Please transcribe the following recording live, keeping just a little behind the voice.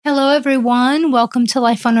everyone. Welcome to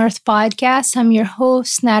Life on Earth podcast. I'm your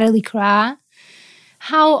host, Natalie Kra.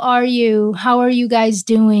 How are you? How are you guys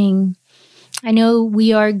doing? I know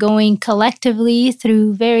we are going collectively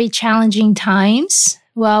through very challenging times.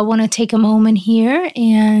 Well, I want to take a moment here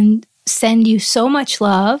and send you so much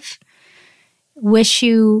love. Wish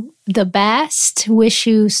you the best. Wish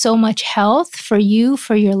you so much health for you,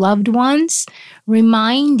 for your loved ones.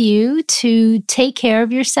 Remind you to take care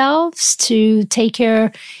of yourselves, to take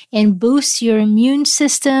care and boost your immune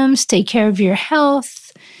systems, take care of your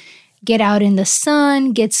health, get out in the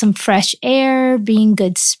sun, get some fresh air, be in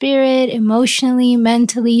good spirit, emotionally,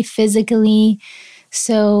 mentally, physically.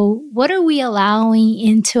 So, what are we allowing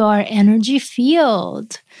into our energy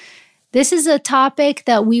field? This is a topic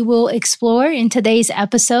that we will explore in today's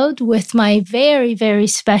episode with my very, very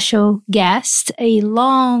special guest, a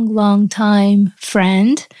long time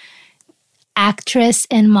friend, actress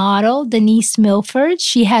and model, Denise Milford.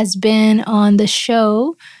 She has been on the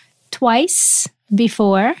show twice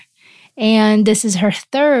before, and this is her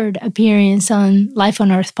third appearance on Life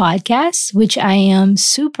on Earth podcast, which I am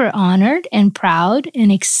super honored and proud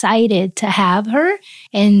and excited to have her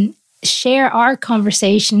and share our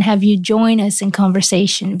conversation, have you join us in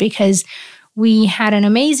conversation, because we had an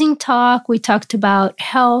amazing talk. We talked about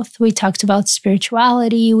health. We talked about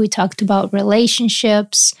spirituality. We talked about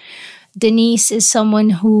relationships. Denise is someone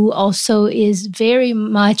who also is very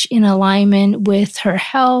much in alignment with her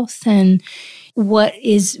health and what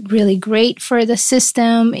is really great for the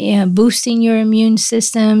system and boosting your immune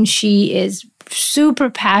system. She is super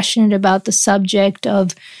passionate about the subject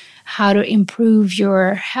of how to improve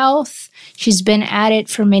your health. She's been at it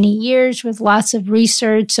for many years with lots of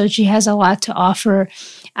research, so she has a lot to offer.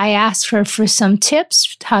 I asked her for some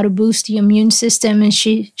tips how to boost the immune system, and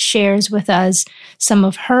she shares with us some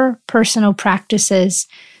of her personal practices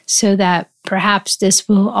so that perhaps this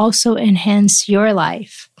will also enhance your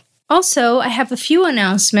life. Also, I have a few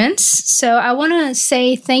announcements. So I want to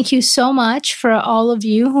say thank you so much for all of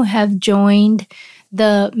you who have joined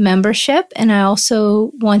the membership. And I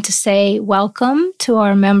also want to say welcome to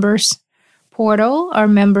our members portal, our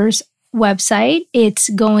members website. It's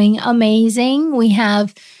going amazing. We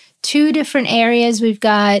have two different areas. We've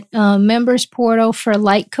got a members portal for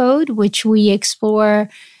Light Code, which we explore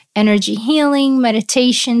energy healing,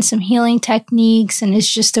 meditation, some healing techniques, and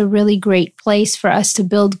it's just a really great place for us to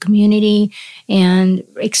build community and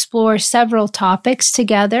explore several topics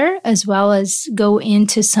together, as well as go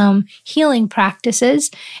into some healing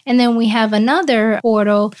practices. And then we have another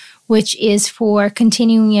portal, which is for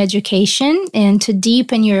continuing education and to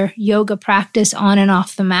deepen your yoga practice on and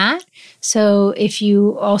off the mat. So if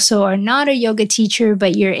you also are not a yoga teacher,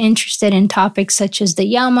 but you're interested in topics such as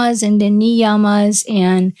the yamas and the niyamas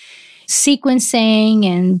and sequencing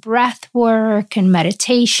and breath work and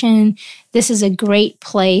meditation, this is a great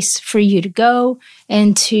place for you to go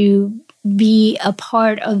and to be a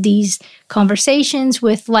part of these conversations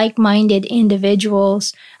with like-minded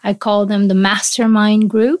individuals. I call them the mastermind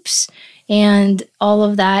groups. And all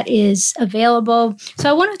of that is available. So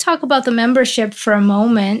I want to talk about the membership for a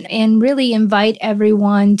moment and really invite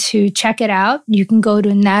everyone to check it out. You can go to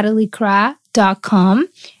nataliekra.com.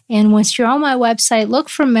 And once you're on my website, look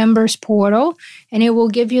for Members Portal, and it will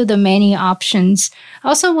give you the many options. I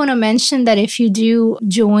also want to mention that if you do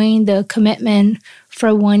join the commitment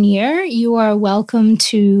for 1 year, you are welcome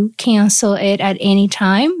to cancel it at any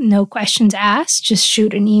time. No questions asked. Just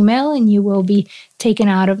shoot an email and you will be taken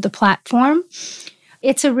out of the platform.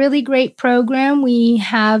 It's a really great program. We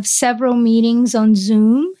have several meetings on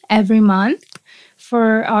Zoom every month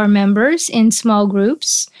for our members in small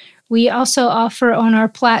groups. We also offer on our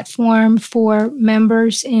platform for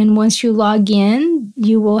members, and once you log in,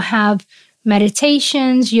 you will have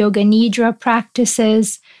meditations, yoga nidra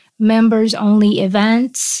practices, members-only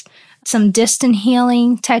events, some distant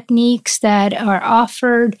healing techniques that are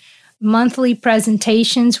offered, monthly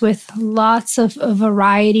presentations with lots of a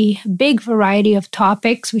variety, big variety of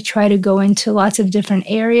topics. We try to go into lots of different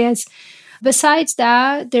areas. Besides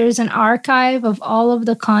that, there's an archive of all of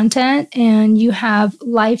the content, and you have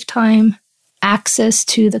lifetime access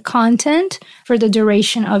to the content for the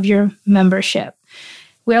duration of your membership.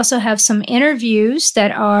 We also have some interviews that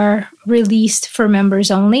are released for members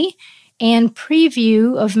only, and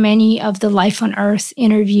preview of many of the Life on Earth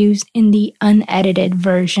interviews in the unedited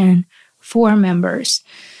version for members.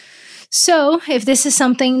 So if this is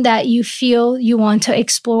something that you feel you want to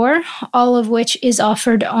explore, all of which is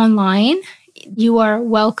offered online, you are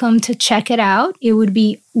welcome to check it out. It would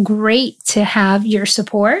be great to have your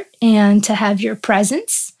support and to have your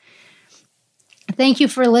presence. Thank you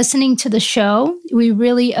for listening to the show. We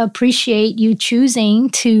really appreciate you choosing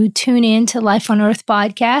to tune in to Life on Earth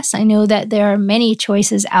podcast. I know that there are many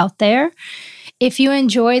choices out there. If you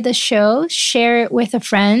enjoy the show, share it with a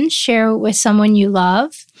friend, share it with someone you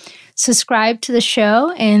love. Subscribe to the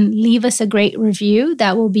show and leave us a great review.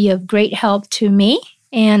 That will be of great help to me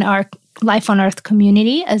and our Life on Earth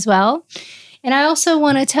community as well. And I also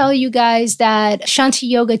want to tell you guys that Shanti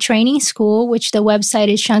Yoga Training School, which the website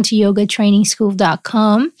is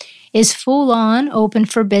shantiyogatrainingschool.com, is full on open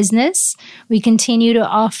for business. We continue to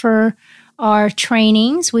offer our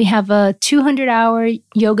trainings. We have a 200-hour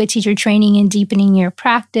yoga teacher training and deepening your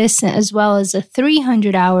practice, as well as a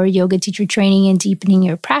 300-hour yoga teacher training and deepening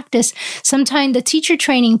your practice. Sometimes the teacher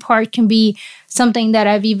training part can be something that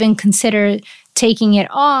I've even considered taking it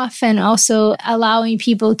off, and also allowing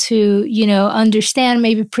people to, understand,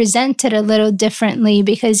 maybe present it a little differently,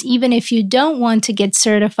 because even if you don't want to get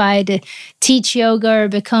certified to teach yoga or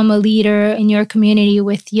become a leader in your community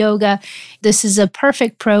with yoga, this is a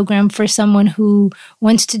perfect program for someone who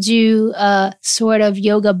wants to do a sort of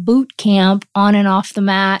yoga boot camp on and off the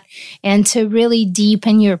mat and to really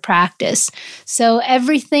deepen your practice. So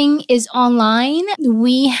everything is online.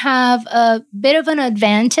 We have a bit of an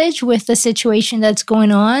advantage with the situation that's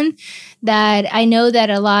going on, that I know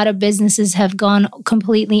that a lot of businesses have gone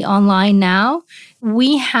completely online now.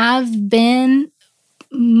 We have been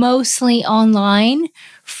mostly online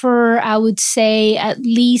for, I would say, at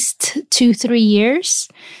least 2-3 years.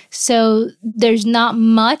 So there's not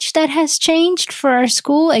much that has changed for our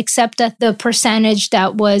school, except that the percentage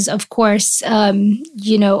that was, of course, on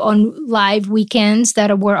live weekends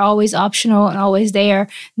that were always optional and always there,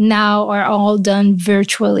 now are all done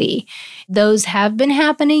virtually. Those have been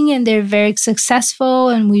happening and they're very successful,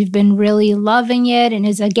 and we've been really loving it. And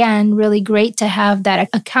it's, again, really great to have that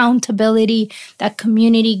accountability, that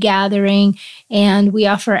community gathering. And we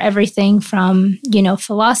offer everything from,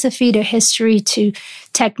 philosophy to history to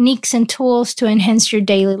techniques and tools to enhance your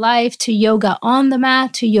daily life, to yoga on the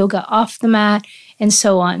mat, to yoga off the mat, and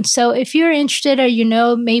so on. So if you're interested, or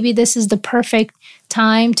maybe this is the perfect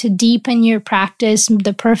time to deepen your practice,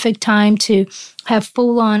 the perfect time to have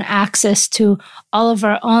full-on access to all of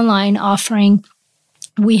our online offering.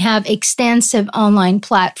 We have extensive online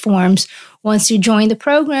platforms. Once you join the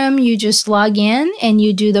program, you just log in and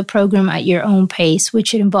you do the program at your own pace,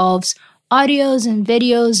 which involves audios and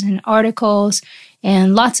videos and articles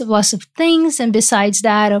and lots of things. And besides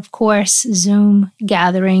that, of course, Zoom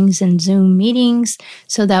gatherings and Zoom meetings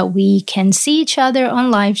so that we can see each other on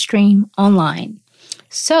live stream online.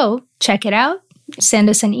 So check it out. Send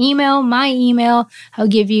us an email. My email, I'll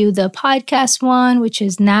give you the podcast one, which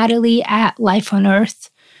is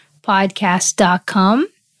natalie@lifeonearthpodcast.com.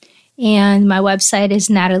 And my website is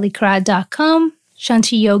nataliekra.com,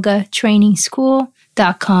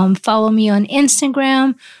 shantiyogatrainingschool.com. Follow me on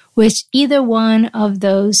Instagram with either one of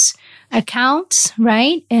those accounts,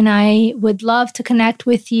 right? And I would love to connect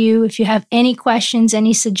with you. If you have any questions,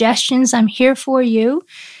 any suggestions, I'm here for you.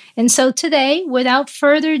 And so today, without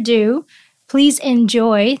further ado, please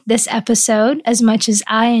enjoy this episode as much as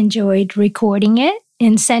I enjoyed recording it,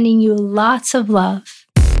 and sending you lots of love.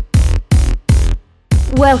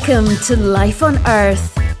 Welcome to Life on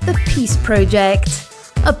Earth, the Peace Project,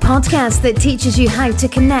 a podcast that teaches you how to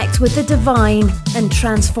connect with the divine and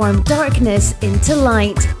transform darkness into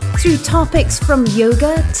light through topics from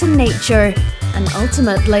yoga to nature and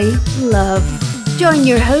ultimately love. Join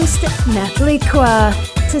your host, Nathalie Croix,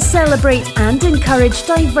 to celebrate and encourage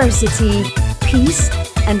diversity, peace,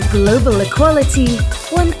 and global equality,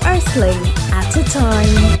 one earthling at a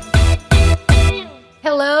time.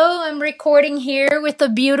 Hello, I'm recording here with the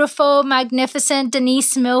beautiful, magnificent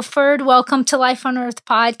Denise Milford. Welcome to Life on Earth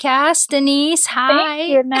podcast. Denise, hi.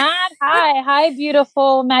 Thank you, Nat. Hi,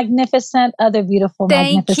 beautiful, magnificent, other beautiful,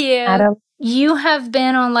 Thank magnificent you. Adam. You have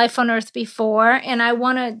been on Life on Earth before, and I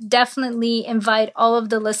want to definitely invite all of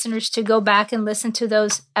the listeners to go back and listen to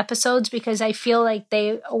those episodes, because I feel like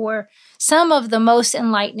they were some of the most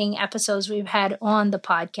enlightening episodes we've had on the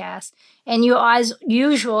podcast. And you, as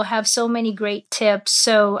usual, have so many great tips.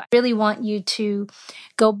 So I really want you to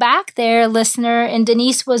go back there, listener. And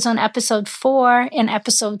Denise was on episode 4 and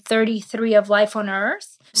episode 33 of Life on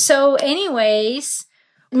Earth. So anyways,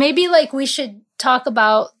 maybe we should talk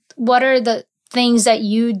about what are the things that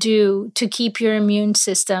you do to keep your immune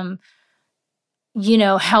system,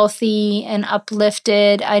 healthy and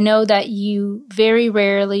uplifted. I know that you very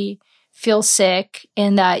rarely feel sick,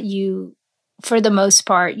 and that you, for the most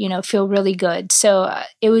part, feel really good. So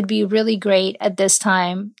it would be really great at this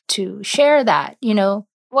time to share that,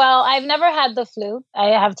 Well, I've never had the flu. I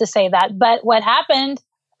have to say that. But what happened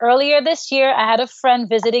earlier this year, I had a friend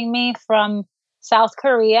visiting me from South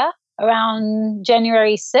Korea around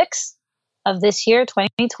January 6th of this year,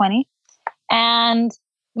 2020. And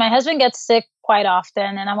my husband gets sick quite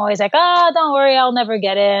often. And I'm always like, don't worry, I'll never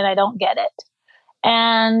get it. And I don't get it.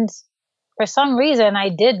 And for some reason, I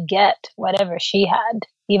did get whatever she had.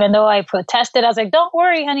 Even though I protested, I was like, don't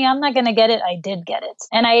worry, honey, I'm not going to get it. I did get it.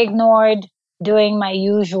 And I ignored doing my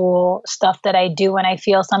usual stuff that I do when I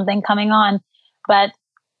feel something coming on. But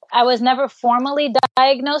I was never formally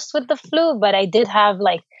diagnosed with the flu, but I did have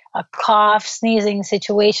like a cough, sneezing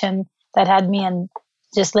situation that had me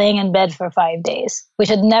just laying in bed for 5 days, which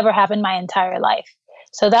had never happened my entire life.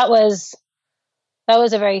 So that was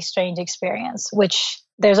a very strange experience, which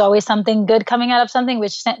there's always something good coming out of something,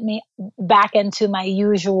 which sent me back into my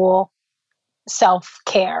usual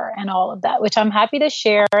self-care and all of that, which I'm happy to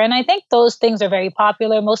share. And I think those things are very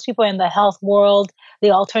popular. Most people in the health world,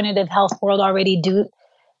 the alternative health world, already do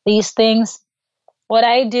these things. What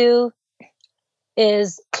I do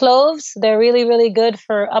is cloves. They're really, really good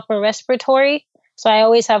for upper respiratory. So I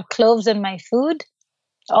always have cloves in my food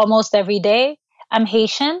almost every day. I'm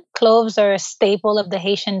Haitian. Cloves are a staple of the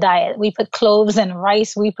Haitian diet. We put cloves in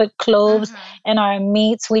rice. We put cloves in our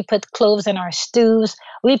meats. We put cloves in our stews.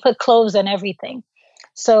 We put cloves in everything.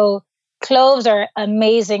 So cloves are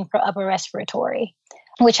amazing for upper respiratory,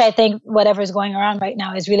 which I think whatever's going around right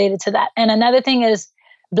now is related to that. And another thing is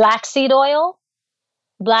black seed oil.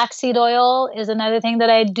 Black seed oil is another thing that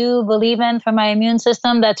I do believe in for my immune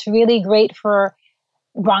system. That's really great for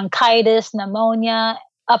bronchitis, pneumonia,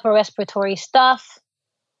 upper respiratory stuff.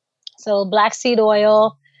 So black seed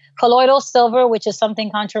oil, colloidal silver, which is something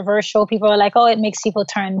controversial. People are like, oh, it makes people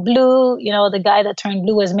turn blue. You know, the guy that turned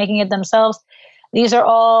blue is making it themselves. These are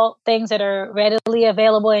all things that are readily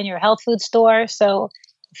available in your health food store. So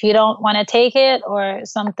if you don't want to take it or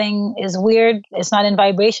something is weird, it's not in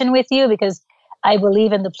vibration with you, because I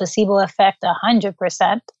believe in the placebo effect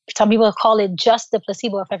 100%. Some people call it just the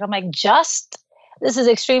placebo effect. I'm like, just? This is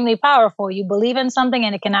extremely powerful. You believe in something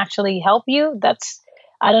and it can actually help you.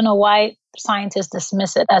 I don't know why scientists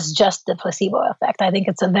dismiss it as just the placebo effect. I think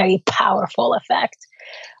it's a very powerful effect.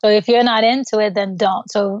 So if you're not into it, then don't.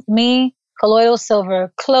 So me, colloidal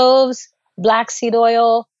silver, cloves, black seed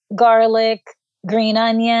oil, garlic, green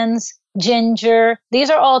onions, ginger.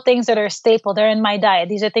 These are all things that are staple. They're in my diet.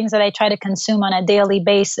 These are things that I try to consume on a daily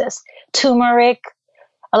basis. Turmeric.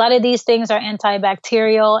 A lot of these things are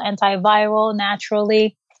antibacterial, antiviral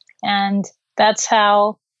naturally. And that's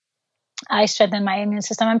how I strengthen my immune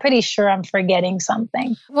system. I'm pretty sure I'm forgetting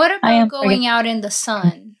something. What about going out in the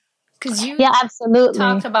sun? Because you absolutely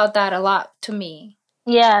talked about that a lot to me.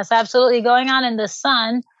 Yes, absolutely. Going out in the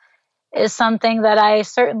sun is something that I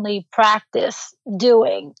certainly practice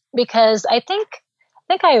doing, because I think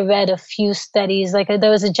I read a few studies. Like there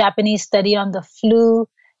was a Japanese study on the flu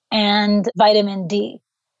and vitamin D.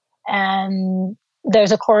 And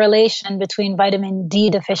there's a correlation between vitamin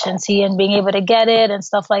D deficiency and being able to get it and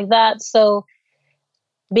stuff like that. So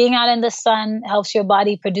being out in the sun helps your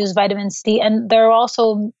body produce vitamin D. And there are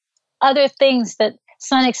also other things that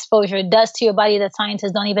sun exposure does to your body that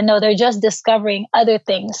scientists don't even know. They're just discovering other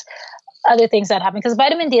things that happen. Because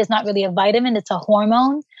vitamin D is not really a vitamin, it's a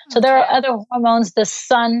hormone. So there are other hormones the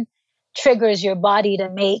sun triggers your body to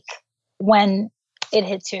make when it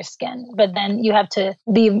hits your skin. But then you have to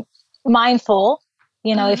be mindful,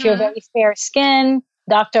 if you're very fair skin.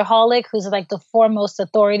 Dr. Holick, who's like the foremost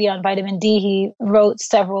authority on vitamin D, he wrote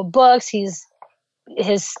several books. His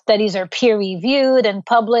studies are peer reviewed and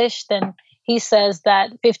published. And he says that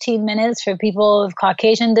 15 minutes for people of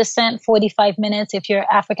Caucasian descent, 45 minutes if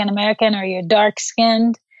you're African American or you're dark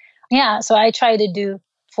skinned. Yeah, so I try to do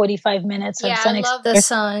 45 minutes of sun exposure. I love the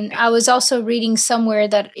sun. I was also reading somewhere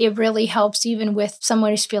that it really helps even with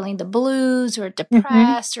someone who's feeling the blues or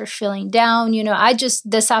depressed or feeling down. I just,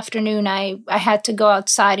 this afternoon, I had to go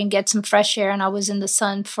outside and get some fresh air, and I was in the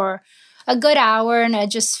sun for a good hour, and I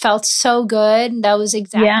just felt so good. That was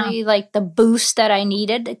exactly like the boost that I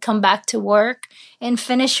needed to come back to work and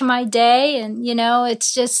finish my day. And,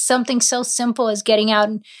 it's just something so simple as getting out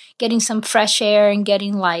and getting some fresh air and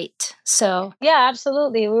getting light. So, yeah,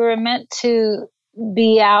 absolutely. We were meant to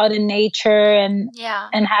be out in nature and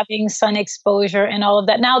having sun exposure and all of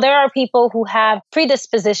that. Now, there are people who have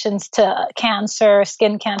predispositions to cancer,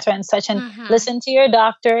 skin cancer and such, and listen to your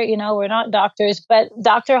doctor. We're not doctors, but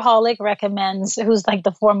Dr. Holick recommends, who's like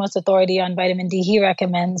the foremost authority on vitamin D, he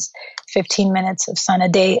recommends 15 minutes of sun a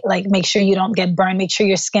day. Like, make sure you don't get burned. Make sure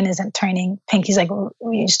your skin isn't turning pink. He's like,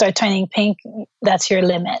 when you start turning pink, that's your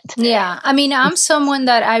limit. Yeah. I mean, I'm someone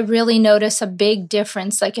that I really notice a big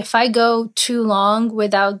difference. Like, if I go too long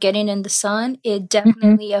without getting in the sun, it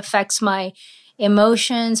definitely affects my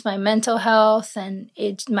emotions, my mental health, and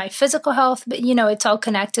my physical health. But, it's all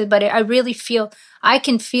connected. But I really I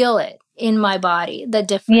can feel it in my body, the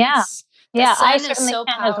difference. Yeah, I certainly can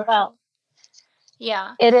as well.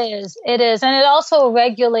 Yeah. It is. And it also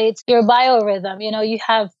regulates your biorhythm. You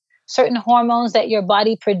have certain hormones that your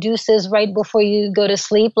body produces right before you go to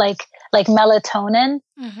sleep, like melatonin.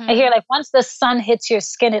 I hear like once the sun hits your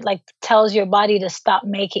skin, it like tells your body to stop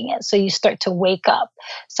making it. So you start to wake up.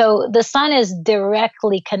 So the sun is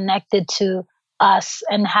directly connected to us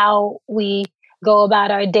and how we go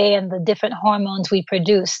about our day and the different hormones we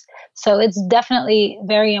produce. So it's definitely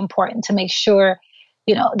very important to make sure,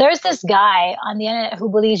 there's this guy on the internet who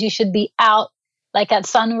believes you should be out like at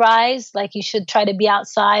sunrise, like you should try to be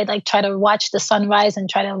outside, like try to watch the sunrise and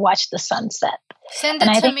try to watch the sunset. Send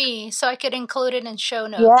it to me so I could include it in show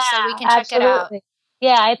notes so we can check it out.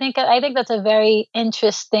 Yeah, I think that's a very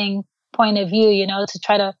interesting point of view, to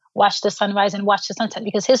try to watch the sunrise and watch the sunset,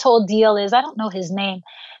 because his whole deal is, I don't know his name.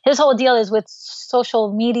 His whole deal is with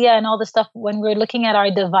social media and all the stuff. When we're looking at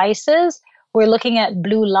our devices, we're looking at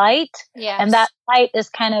blue light. Yes. And that light is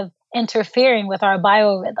kind of interfering with our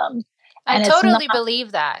biorhythm. I totally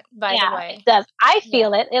believe that, by the way. It does. I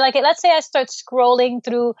feel it. Like, let's say I start scrolling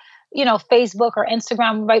through, Facebook or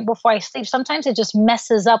Instagram right before I sleep. Sometimes it just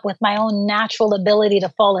messes up with my own natural ability to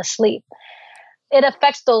fall asleep. It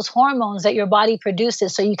affects those hormones that your body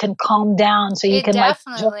produces so you can calm down, so you can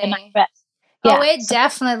enjoy a night rest. Yeah. Oh, it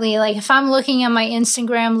definitely. Like, if I'm looking at my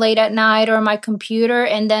Instagram late at night or my computer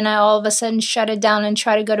and then I all of a sudden shut it down and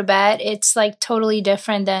try to go to bed, it's like totally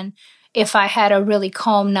different than if I had a really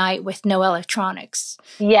calm night with no electronics.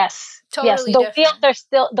 Yes. Totally yes.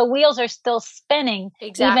 different. The wheels are still spinning.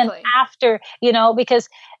 Exactly. Even after, because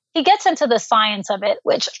he gets into the science of it,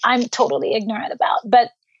 which I'm totally ignorant about. But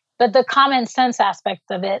the common sense aspect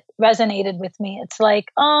of it resonated with me. It's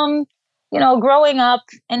like, growing up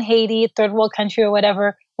in Haiti, third world country or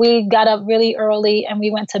whatever, we got up really early and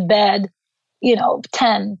we went to bed,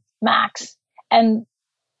 10 max. And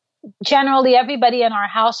generally everybody in our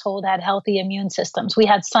household had healthy immune systems. We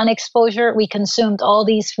had sun exposure. We consumed all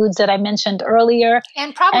these foods that I mentioned earlier.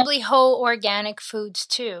 And probably whole organic foods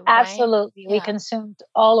too. Right? Absolutely. Yeah. We consumed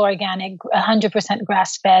all organic, 100%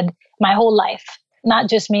 grass-fed my whole life. Not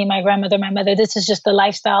just me, my grandmother, my mother. This is just the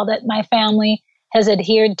lifestyle that my family has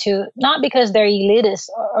adhered to, not because they're elitist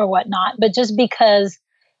or whatnot, but just because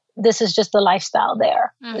this is just the lifestyle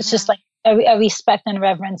there. It's just like a respect and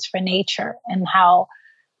reverence for nature and how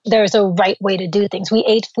there's a right way to do things. We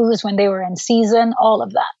ate foods when they were in season, all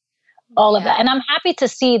of that. And I'm happy to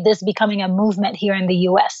see this becoming a movement here in the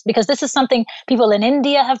US, because this is something people in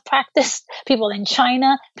India have practiced, people in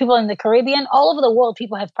China, people in the Caribbean, all over the world,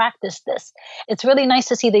 people have practiced this. It's really nice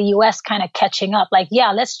to see the US kind of catching up. Like,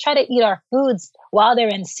 let's try to eat our foods while they're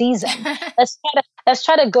in season. let's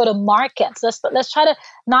try to go to markets. Let's try to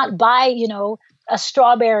not buy, a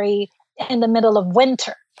strawberry in the middle of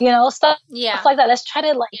winter, stuff like that. Let's try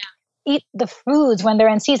to eat the foods when they're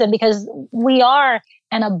in season, because we are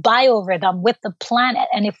in a biorhythm with the planet.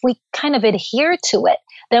 And if we kind of adhere to it,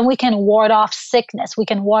 then we can ward off sickness. We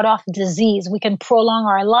can ward off disease. We can prolong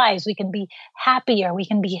our lives. We can be happier. We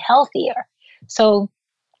can be healthier. So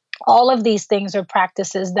all of these things are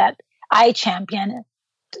practices that I champion.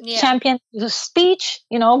 Champion through speech,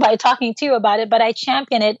 by talking to you about it, but I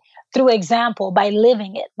champion it through example, by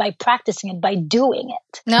living it, by practicing it, by doing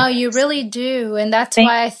it. No, you really do. And that's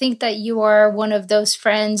why I think that you are one of those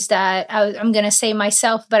friends that I'm going to say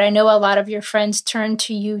myself, but I know a lot of your friends turn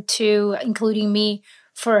to you too, including me,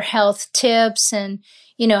 for health tips and,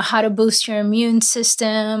 how to boost your immune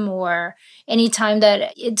system, or anytime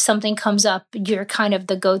that something comes up, you're kind of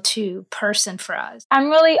the go-to person for us. I'm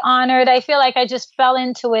really honored. I feel like I just fell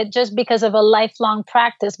into it just because of a lifelong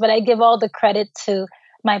practice, but I give all the credit to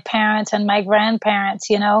my parents and my grandparents.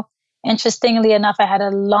 Interestingly enough, I had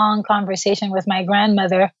a long conversation with my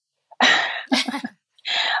grandmother.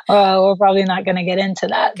 We're probably not going to get into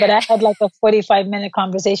that, but I had like a 45-minute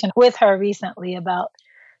conversation with her recently about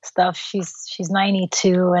stuff. She's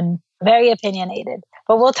 92 and very opinionated,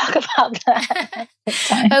 but we'll talk about that next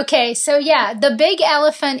time. Okay, so the big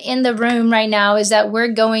elephant in the room right now is that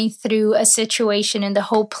we're going through a situation in the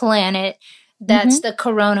whole planet that's the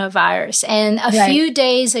coronavirus. And a few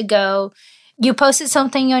days ago, you posted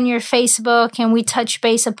something on your Facebook and we touched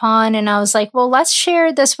base upon, and I was like, well, let's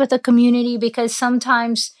share this with the community, because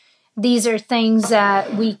sometimes these are things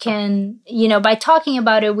that we can, by talking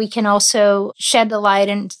about it, we can also shed the light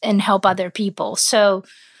and help other people. So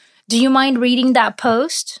do you mind reading that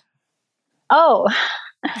post? Oh,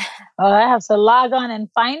 well, I have to log on and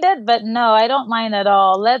find it, but no, I don't mind at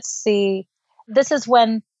all. Let's see. This is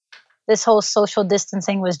when this whole social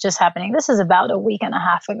distancing was just happening. This is about a week and a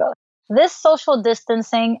half ago. This social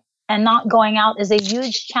distancing and not going out is a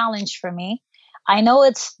huge challenge for me. I know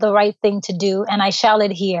it's the right thing to do and I shall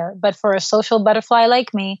adhere, but for a social butterfly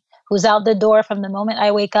like me, who's out the door from the moment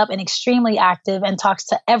I wake up and extremely active and talks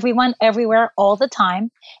to everyone, everywhere, all the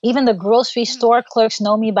time, even the grocery store clerks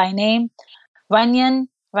know me by name, Runyon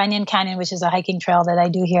Canyon, which is a hiking trail that I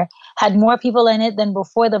do here, had more people in it than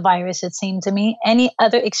before the virus, it seemed to me. Any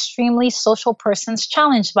other extremely social persons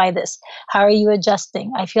challenged by this? How are you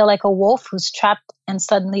adjusting? I feel like a wolf who's trapped and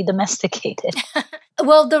suddenly domesticated.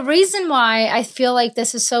 Well, the reason why I feel like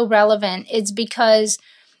this is so relevant is because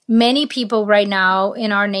many people right now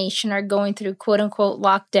in our nation are going through quote unquote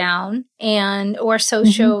lockdown or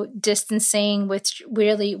social distancing, which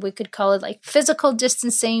really we could call it like physical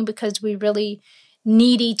distancing because we really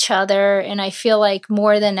need each other. And I feel like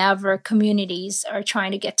more than ever, communities are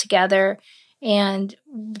trying to get together and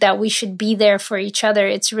that we should be there for each other.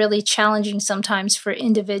 It's really challenging sometimes for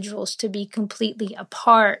individuals to be completely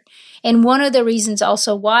apart. And one of the reasons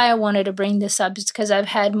also why I wanted to bring this up is because I've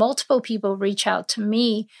had multiple people reach out to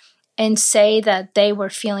me and say that they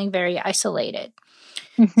were feeling very isolated.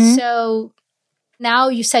 So now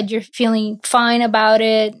you said you're feeling fine about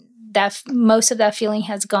it. That most of that feeling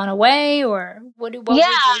has gone away, or what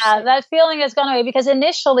yeah, that feeling has gone away because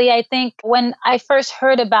initially I think when I first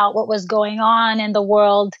heard about what was going on in the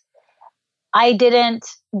world, I didn't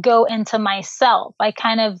go into myself. I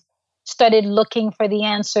kind of started looking for the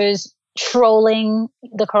answers, trolling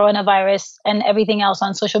the coronavirus and everything else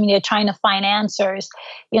on social media, trying to find answers.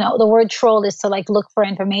 The word troll is to like look for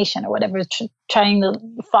information or whatever, trying to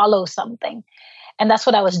follow something. And that's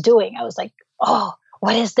what I was doing. I was like, oh,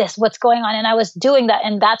 what is this? What's going on? And I was doing that.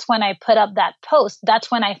 And that's when I put up that post. That's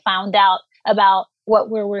when I found out about what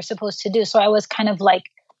we're supposed to do. So I was kind of like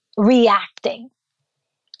reacting.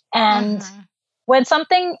 And when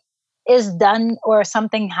something is done or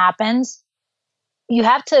something happens, you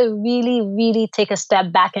have to really, really take a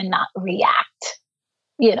step back and not react.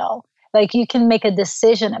 Like you can make a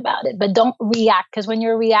decision about it, but don't react, because when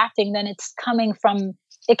you're reacting, then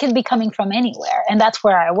it can be coming from anywhere. And that's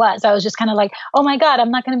where I was. I was just kind of like, oh my God,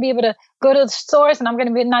 I'm not going to be able to go to the stores and I'm going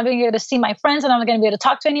to be not being able to see my friends and I'm not going to be able to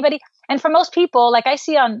talk to anybody. And for most people, like I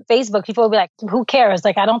see on Facebook, people will be like, who cares?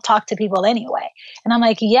 Like, I don't talk to people anyway. And I'm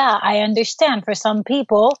like, yeah, I understand for some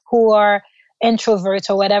people who are introverts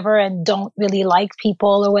or whatever and don't really like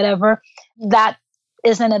people or whatever, that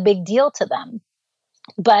isn't a big deal to them.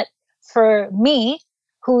 But for me,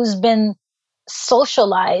 who's been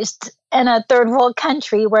socialized in a third world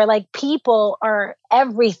country where like people are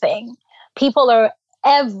everything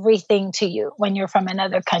to you when you're from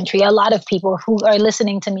another country. A lot of people who are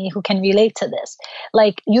listening to me who can relate to this.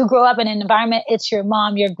 Like you grow up in an environment, it's your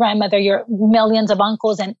mom, your grandmother, your millions of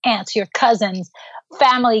uncles and aunts, your cousins,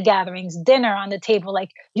 family gatherings, dinner on the table.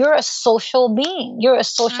 Like you're a social being, you're a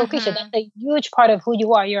social creature. That's a huge part of who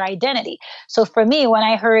you are, your identity. So for me, when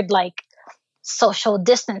I heard like social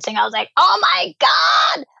distancing, I was like, oh my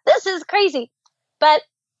God, this is crazy. But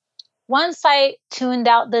once I tuned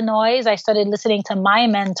out the noise, I started listening to my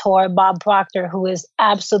mentor, Bob Proctor, who is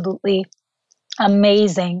absolutely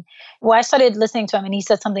amazing. Well, I started listening to him and he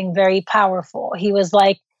said something very powerful.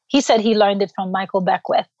 He said he learned it from Michael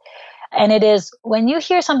Beckwith. And it is, when you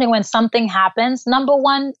hear something, when something happens, number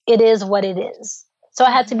one, it is what it is. So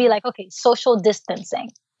I had to be like, okay, social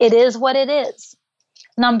distancing. It is what it is.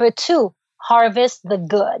 Number two, harvest the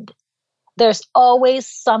good. There's always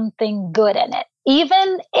something good in it.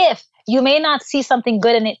 Even if you may not see something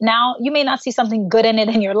good in it now, you may not see something good in it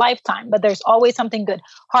in your lifetime, but there's always something good.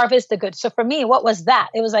 Harvest the good. So for me, what was that?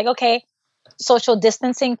 It was like, okay, social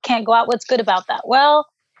distancing, can't go out. What's good about that? Well,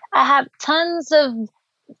 I have tons of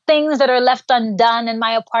things that are left undone in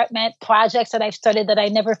my apartment, projects that I've started that I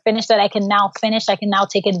never finished that I can now finish. I can now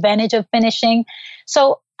take advantage of finishing.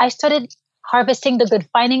 So I started harvesting the good,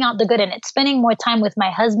 finding out the good in it, spending more time with my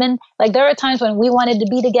husband. Like there are times when we wanted to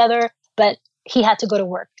be together, but he had to go to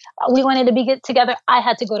work. We wanted to be together. I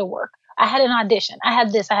had to go to work. I had an audition. I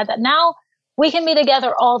had this, I had that. Now we can be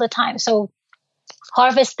together all the time. So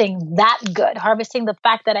harvesting that good, harvesting the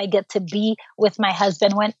fact that I get to be with my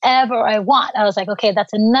husband whenever I want. I was like, okay,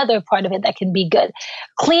 that's another part of it that can be good.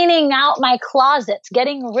 Cleaning out my closets,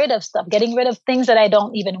 getting rid of stuff, getting rid of things that I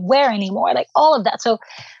don't even wear anymore, like all of that. So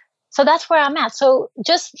So that's where I'm at. So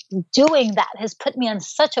just doing that has put me in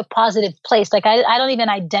such a positive place. Like I don't even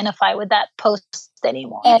identify with that post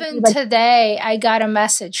anymore. Even today, I got a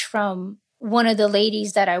message from one of the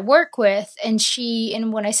ladies that I work with, and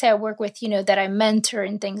when I say I work with, that I mentor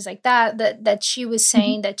and things like that she was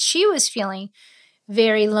saying that she was feeling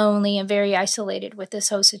very lonely and very isolated with this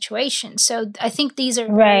whole situation. So I think these are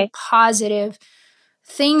very positive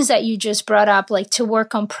things that you just brought up, like to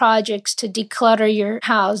work on projects, to declutter your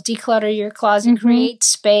house, declutter your closet, create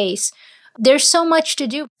space. There's so much to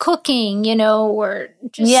do. Cooking, or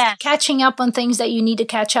just catching up on things that you need to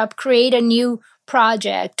catch up, create a new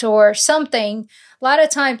project or something. A lot of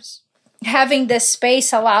times having this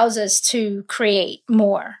space allows us to create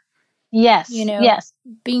more. Yes.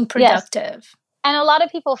 Being productive. Yes. And a lot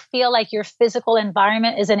of people feel like your physical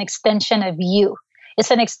environment is an extension of you. It's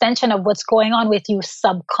an extension of what's going on with you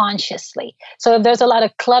subconsciously. So if there's a lot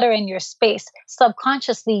of clutter in your space,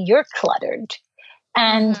 subconsciously you're cluttered.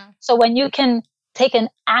 And so when you can take an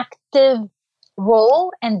active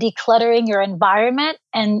role in decluttering your environment,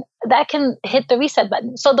 and that can hit the reset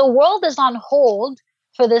button. So the world is on hold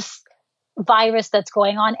for this virus that's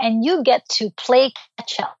going on, and you get to play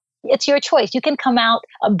catch up. It's your choice. You can come out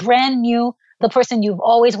a brand new, the person you've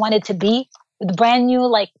always wanted to be, with brand new,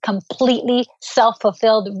 like completely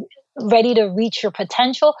self-fulfilled, ready to reach your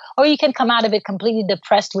potential, or you can come out of it completely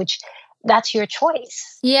depressed, which that's your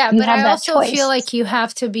choice. Yeah, but I also feel like you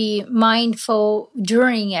have to be mindful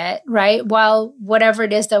during it, right? While whatever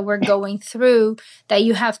it is that we're going through, that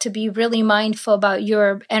you have to be really mindful about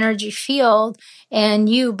your energy field and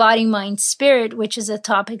you, body, mind, spirit, which is a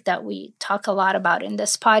topic that we talk a lot about in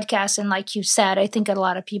this podcast. And like you said, I think a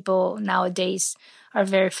lot of people nowadays are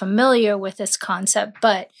very familiar with this concept.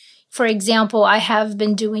 But for example, I have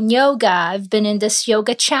been doing yoga. I've been in this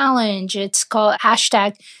yoga challenge. It's called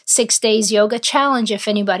 #6days yoga challenge if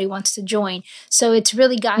anybody wants to join. So it's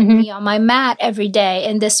really gotten me on my mat every day.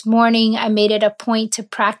 And this morning I made it a point to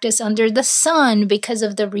practice under the sun because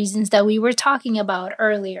of the reasons that we were talking about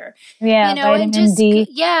earlier. Yeah, vitamin D.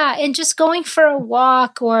 Yeah, and just going for a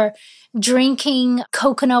walk or drinking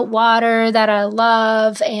coconut water that I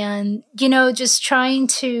love, and, just trying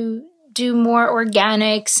to do more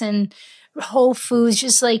organics and whole foods,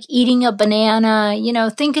 just like eating a banana,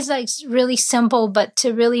 think it's like really simple, but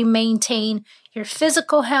to really maintain your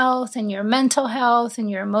physical health and your mental health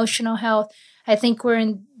and your emotional health. I think we're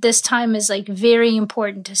in this time is like very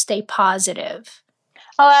important to stay positive.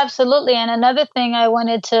 Oh, absolutely. And another thing I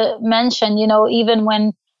wanted to mention, even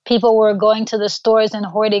when people were going to the stores and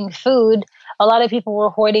hoarding food, a lot of people were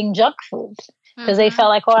hoarding junk food. Because they felt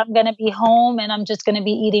like, I'm going to be home and I'm just going to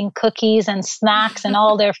be eating cookies and snacks and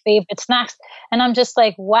all their favorite snacks. And I'm just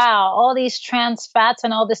like, wow, all these trans fats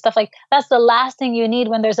and all this stuff, like that's the last thing you need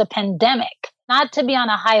when there's a pandemic. Not to be on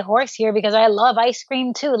a high horse here, because I love ice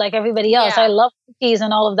cream too, like everybody else. Yeah. I love cookies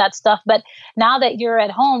and all of that stuff. But now that you're at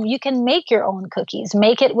home, you can make your own cookies.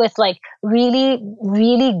 Make it with like really,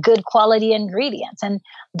 really good quality ingredients. And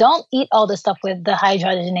don't eat all the stuff with the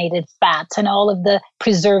hydrogenated fats and all of the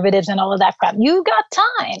preservatives and all of that crap. You got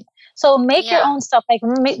time. So make your own stuff. Like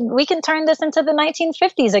we can turn this into the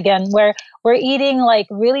 1950s again, where we're eating like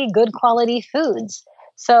really good quality foods.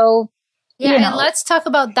 So yeah, and let's talk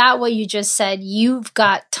about that, what you just said. You've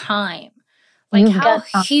got time. Like, how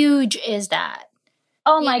huge is that?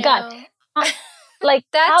 Oh, my God. Like,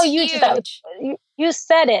 that's how huge is that? You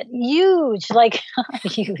said it. Huge. Like,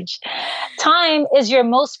 huge. Time is your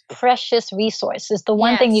most precious resource. It's the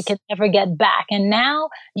one thing you can never get back. And now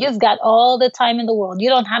you've got all the time in the world. You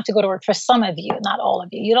don't have to go to work. For some of you, not all of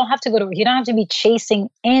you. You don't have to go to work. You don't have to be chasing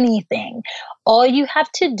anything. All you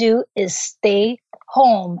have to do is stay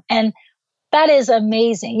home. And that is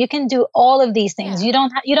amazing. You can do all of these things. You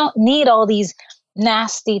don't need all these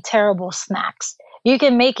nasty, terrible snacks. You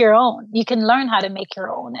can make your own. You can learn how to make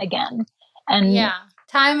your own again. And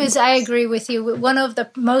time is, I agree with you, one of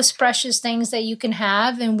the most precious things that you can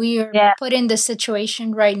have. And we are put in this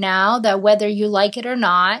situation right now that whether you like it or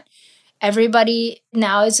not, everybody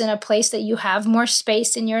now is in a place that you have more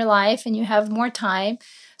space in your life and you have more time.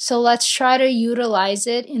 So let's try to utilize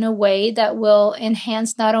it in a way that will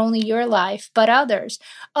enhance not only your life, but others.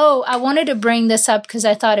 Oh, I wanted to bring this up because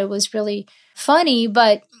I thought it was really funny,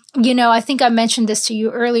 but, I think I mentioned this to you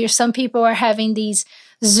earlier. Some people are having these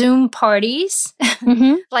Zoom parties,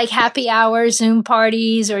 like happy hour Zoom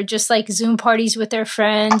parties, or just like Zoom parties with their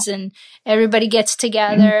friends, and everybody gets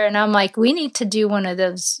together. And I'm like, we need to do one of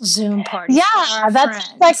those Zoom parties. Yeah,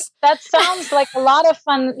 that sounds like a lot of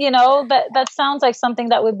fun. That sounds like something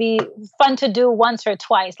that would be fun to do once or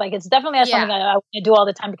twice. Like it's definitely something that I want to do all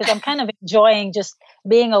the time, because I'm kind of enjoying just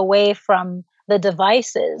being away from the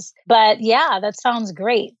devices. But yeah, that sounds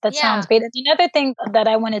great. That sounds great. And another thing that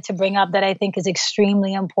I wanted to bring up that I think is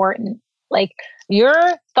extremely important, like your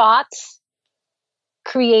thoughts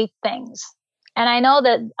create things. And I know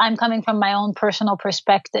that I'm coming from my own personal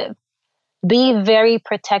perspective. Be very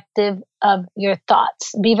protective of your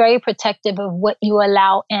thoughts. Be very protective of what you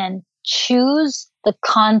allow in. Choose the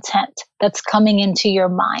content that's coming into your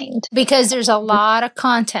mind. Because there's a lot of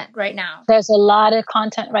content right now. There's a lot of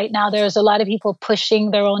content right now. There's a lot of people pushing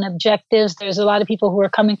their own objectives. There's a lot of people who are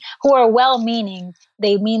coming, who are well-meaning.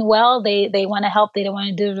 They mean well. They want to help. They don't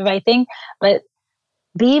want to do the right thing. But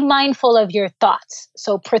be mindful of your thoughts.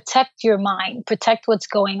 So protect your mind. Protect what's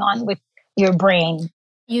going on with your brain.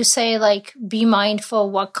 You say, like, be mindful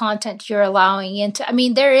what content you're allowing into. I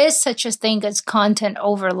mean, there is such a thing as content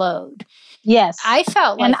overload. Yes. I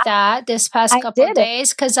felt like that this past couple of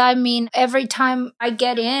days because, I mean, every time I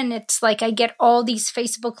get in, it's like I get all these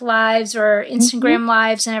Facebook lives or Instagram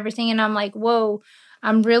lives and everything. And I'm like, whoa,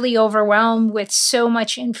 I'm really overwhelmed with so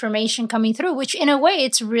much information coming through, which in a way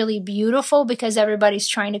it's really beautiful because everybody's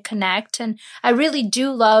trying to connect. And I really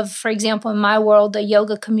do love, for example, in my world, the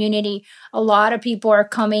yoga community, a lot of people are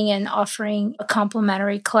coming and offering a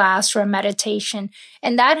complimentary class or a meditation.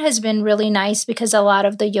 And that has been really nice because a lot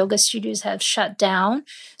of the yoga studios have shut down.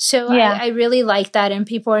 So I really like that. And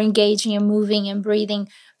people are engaging and moving and breathing.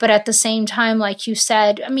 But at the same time, like you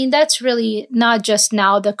said, I mean, that's really not just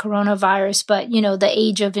now the coronavirus, but, you know, the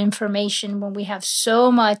age of information when we have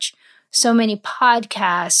so many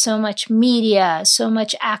podcasts, so much media, so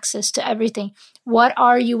much access to everything. What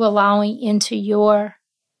are you allowing into your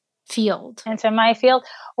field? Into my field?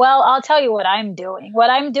 Well, I'll tell you what I'm doing. What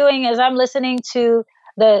I'm doing is I'm listening to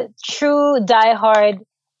the true diehard,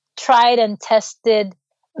 tried and tested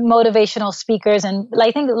motivational speakers. And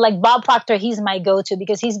I think like Bob Proctor, he's my go-to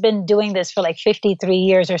because he's been doing this for like 53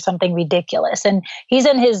 years or something ridiculous. And he's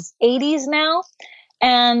in his 80s now.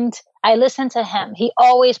 And I listen to him. He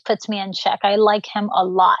always puts me in check. I like him a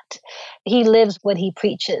lot. He lives what he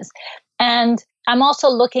preaches. And I'm also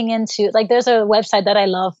looking into, like, there's a website that I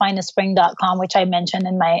love, findaspring.com, which I mentioned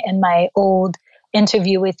in my old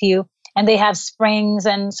interview with you. And they have springs.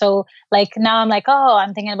 And so like now I'm like, oh,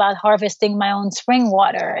 I'm thinking about harvesting my own spring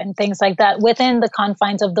water and things like that. Within the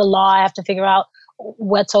confines of the law, I have to figure out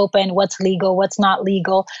what's open, what's legal, what's not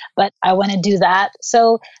legal, but I want to do that.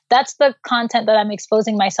 So that's the content that I'm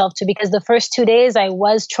exposing myself to, because the first 2 days I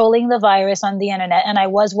was trolling the virus on the internet and I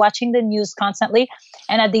was watching the news constantly.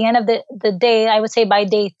 And at the end of the day, I would say by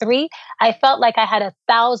day 3, I felt like I had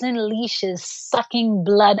 1,000 leashes sucking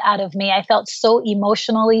blood out of me. I felt so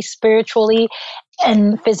emotionally, spiritually,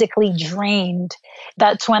 and physically drained.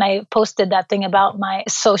 That's when I posted that thing about my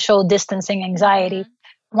social distancing anxiety.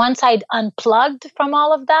 Once I'd unplugged from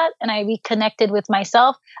all of that and I reconnected with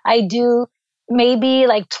myself, I do maybe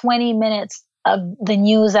like 20 minutes of the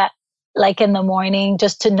news at like in the morning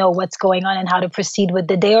just to know what's going on and how to proceed with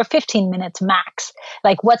the day, or 15 minutes max.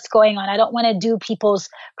 Like what's going on. I don't want to do people's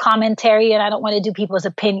commentary and I don't want to do people's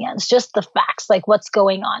opinions, just the facts, like what's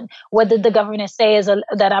going on. What did the governor say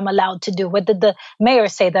that I'm allowed to do? What did the mayor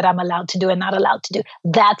say that I'm allowed to do and not allowed to do?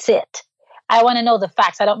 That's it. I want to know the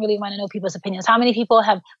facts. I don't really want to know people's opinions. How many people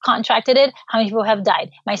have contracted it? How many people have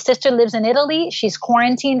died? My sister lives in Italy. She's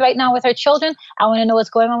quarantined right now with her children. I want to know what's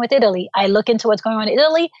going on with Italy. I look into what's going on in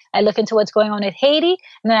Italy. I look into what's going on with Haiti.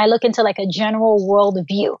 And then I look into like a general world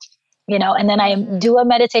view, you know, and then I do a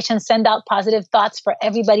meditation, send out positive thoughts for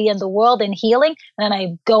everybody in the world and healing. And then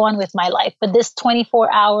I go on with my life. But this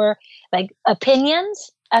 24-hour like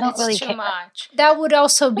opinions, I don't really care. Too much. That would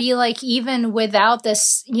also be like, even without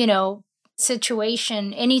this, you know,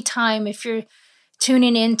 situation, anytime if you're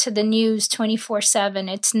tuning into the news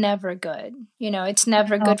 24/7, it's never good. You know, it's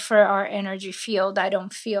never good for our energy field, I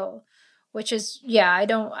don't feel, which is, I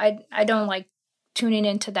don't like tuning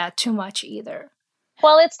into that too much either.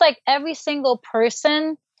 Well, it's like every single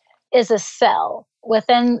person is a cell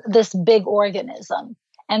within this big organism,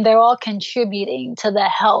 and they're all contributing to the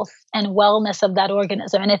health and wellness of that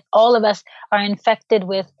organism. And if all of us are infected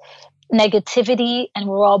with negativity and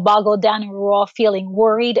we're all boggled down and we're all feeling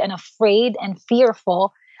worried and afraid and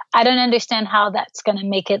fearful, I don't understand how that's going to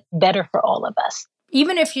make it better for all of us.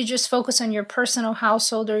 Even if you just focus on your personal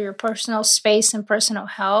household or your personal space and personal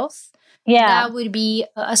health, that would be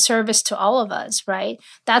a service to all of us, right?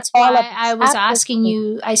 That's why I was asking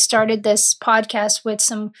you, I started this podcast with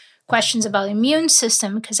some questions about the immune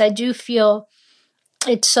system, because I do feel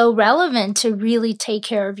it's so relevant to really take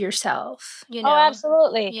care of yourself, you know? Oh,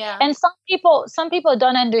 absolutely. Yeah. And some people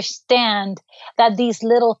don't understand that these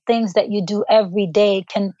little things that you do every day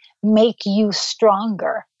can make you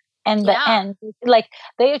stronger. and the end. Like,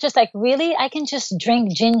 they're just like, really? I can just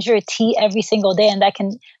drink ginger tea every single day and that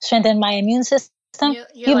can strengthen my immune system?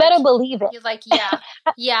 You like, better believe it. You're like, yeah,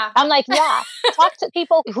 yeah. I'm like, yeah. Talk to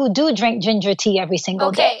people who do drink ginger tea every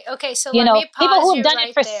single day. Okay. So you let know, me pause people who've you done right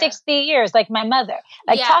it for there. 60 years, like my mother.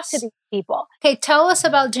 Like, talk to these people. Okay, tell us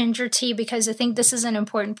about ginger tea, because I think this is an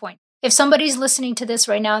important point. If somebody's listening to this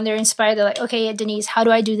right now and they're inspired, they're like, okay, Denise, how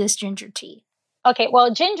do I do this ginger tea? Okay,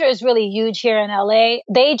 well, ginger is really huge here in LA.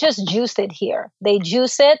 They just juice it here. They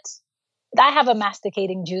juice it. I have a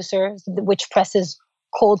masticating juicer, which presses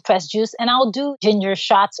cold pressed juice, and I'll do ginger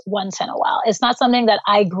shots once in a while. It's not something that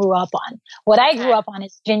I grew up on. What I grew up on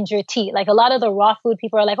is ginger tea. Like, a lot of the raw food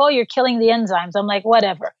people are like, oh, you're killing the enzymes. I'm like,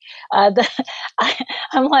 whatever.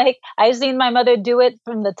 I'm like, I've seen my mother do it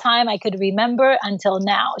from the time I could remember until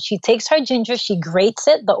now. She takes her ginger, she grates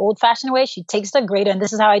it the old fashioned way. She takes the grater, and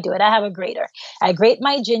this is how I do it. I have a grater. I grate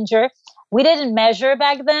my ginger. We didn't measure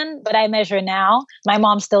back then, but I measure now. My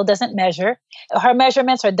mom still doesn't measure. Her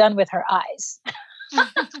measurements are done with her eyes.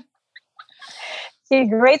 She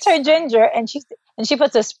grates her ginger and she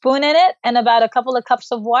puts a spoon in it and about a couple of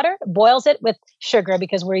cups of water, boils it with sugar,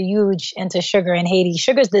 because we're huge into sugar in Haiti.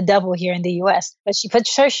 Sugar's the devil here in the US. But she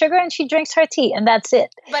puts her sugar and she drinks her tea, and that's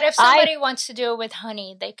it. But if somebody wants to do it with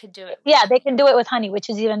honey, they could do it. Yeah, they can do it with honey, which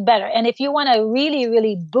is even better. And if you want to really,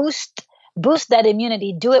 really boost that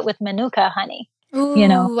immunity, do it with Manuka honey. Ooh, you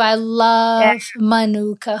know, I love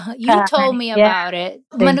Manuka. You told me about it.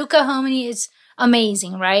 Manuka honey is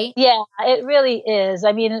amazing, right? Yeah, it really is.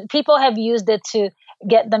 I mean, people have used it to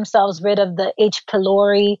get themselves rid of the H.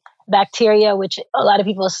 pylori bacteria, which a lot of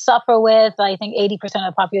people suffer with. I think 80%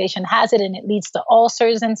 of the population has it, and it leads to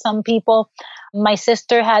ulcers in some people. My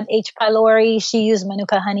sister had H. pylori. She used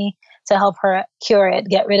Manuka honey to help her cure it,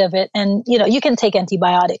 get rid of it. And, you know, you can take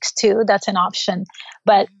antibiotics too. That's an option.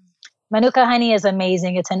 But Manuka honey is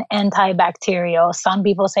amazing. It's an antibacterial. Some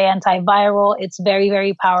people say antiviral. It's very,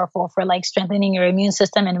 very powerful for like strengthening your immune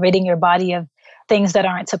system and ridding your body of things that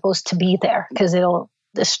aren't supposed to be there, because it'll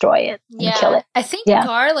destroy it and kill it. I think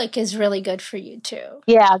garlic is really good for you too.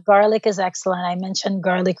 Yeah, garlic is excellent. I mentioned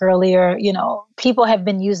garlic earlier. You know, people have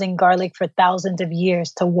been using garlic for thousands of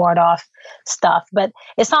years to ward off stuff. But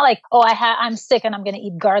it's not like, oh, I'm sick and I'm going to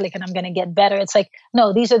eat garlic and I'm going to get better. It's like,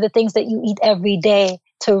 no, these are the things that you eat every day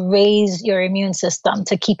to raise your immune system,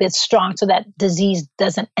 to keep it strong so that disease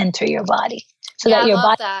doesn't enter your body. So that your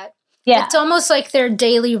body. That. Yeah. It's almost like they're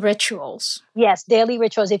daily rituals. Yes, daily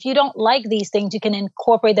rituals. If you don't like these things, you can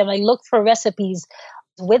incorporate them. Like, look for recipes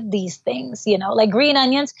with these things, you know, like green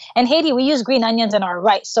onions. In Haiti, we use green onions in our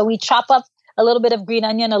rice. So we chop up a little bit of green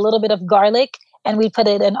onion, a little bit of garlic, and we put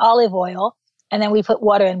it in olive oil, and then we put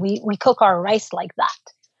water, and we cook our rice like that.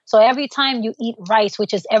 So every time you eat rice,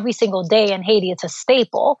 which is every single day in Haiti, it's a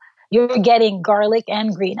staple, you're getting garlic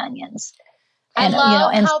and green onions. And, I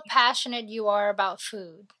love how passionate you are about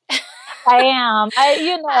food. I am.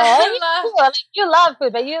 You love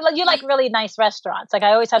food, but you like really nice restaurants. Like,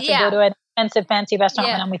 I always have to go to an expensive, fancy restaurant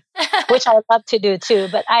when I'm with, which I love to do too.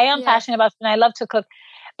 But I am passionate about food, and I love to cook.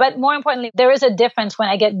 But more importantly, there is a difference when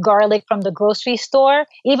I get garlic from the grocery store,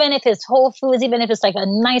 even if it's Whole Foods, even if it's like a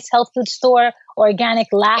nice health food store, organic,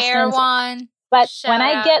 Lassen's. Erewhon. But when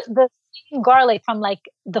I get the garlic from like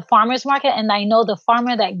the farmer's market, and I know the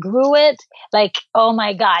farmer that grew it, like, oh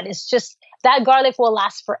my God, it's just, that garlic will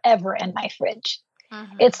last forever in my fridge.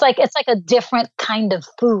 Mm-hmm. It's like a different kind of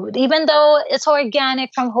food, even though it's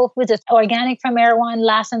organic from Whole Foods, it's organic from Erewhon,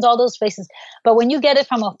 Lassen's, all those places. But when you get it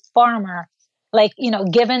from a farmer, like, you know,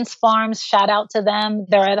 Gibbons Farms, shout out to them.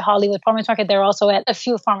 They're at Hollywood Farmers Market. They're also at a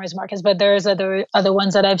few farmers markets, but there's other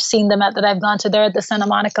ones that I've seen them at that I've gone to. They're at the Santa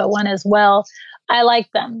Monica one as well. I like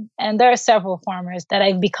them. And there are several farmers that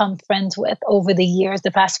I've become friends with over the years,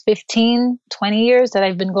 the past 15, 20 years that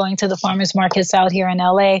I've been going to the farmers markets out here in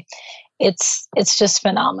LA. It's just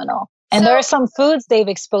phenomenal. And there are some foods they've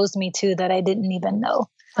exposed me to that I didn't even know.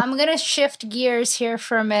 I'm going to shift gears here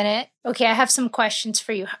for a minute. Okay, I have some questions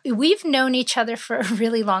for you. We've known each other for a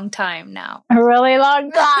really long time now. A really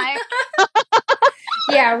long time.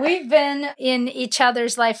 Yeah, we've been in each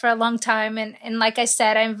other's life for a long time. And like I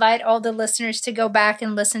said, I invite all the listeners to go back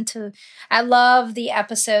and listen to. I love the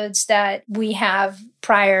episodes that we have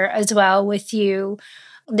prior as well with you.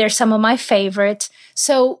 They're some of my favorites.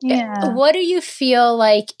 So what do you feel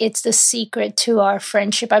like it's the secret to our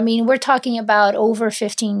friendship? I mean, we're talking about over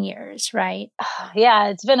 15 years, right? Yeah,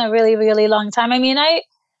 it's been a really, really long time. I mean,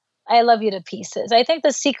 I love you to pieces. I think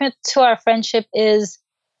the secret to our friendship is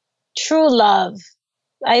true love.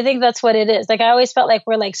 I think that's what it is. Like, I always felt like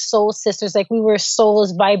we're like soul sisters, like we were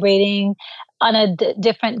souls vibrating on a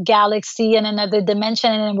different galaxy and another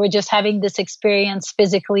dimension, and we're just having this experience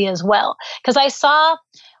physically as well. Because I saw,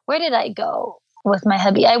 where did I go with my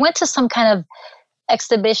hubby? I went to some kind of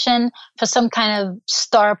exhibition for some kind of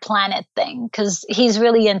star planet thing, because he's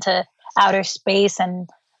really into outer space and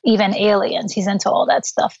even aliens. He's into all that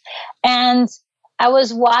stuff. And I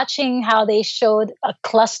was watching how they showed a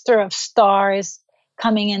cluster of stars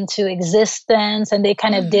coming into existence, and they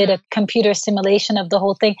kind of did a computer simulation of the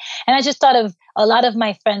whole thing. And I just thought of a lot of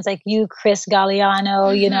my friends like you, Chris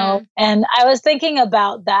Galliano, you know, and I was thinking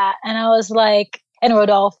about that, and I was like, and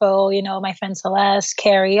Rodolfo, you know, my friend Celeste,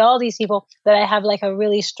 Carrie, all these people that I have like a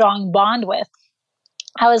really strong bond with.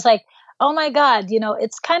 I was like, oh my God, you know,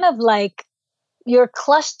 it's kind of like your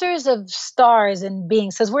clusters of stars and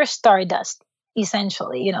beings, because we're stardust.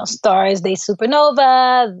 Essentially, you know, stars, they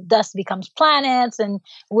supernova, dust becomes planets, and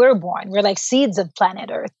we're born. We're like seeds of planet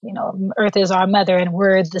Earth. You know, Earth is our mother, and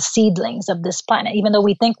we're the seedlings of this planet, even though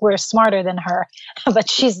we think we're smarter than her, but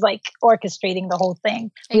she's like orchestrating the whole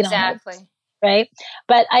thing. Exactly. Right?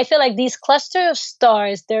 But I feel like these cluster of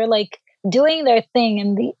stars, they're like doing their thing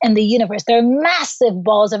in the universe. They're massive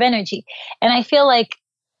balls of energy. And I feel like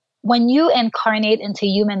when you incarnate into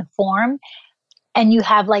human form, and you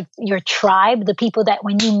have like your tribe, the people that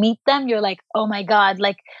when you meet them, you're like, oh my God,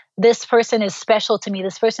 like this person is special to me.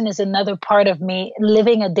 This person is another part of me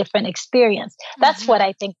living a different experience. That's what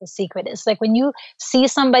I think the secret is. Like when you see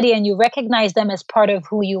somebody and you recognize them as part of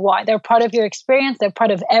who you are, they're part of your experience. They're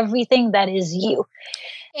part of everything that is you.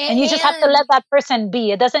 And you just have to let that person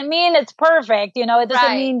be. It doesn't mean it's perfect. You know, it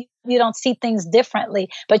doesn't mean you don't see things differently,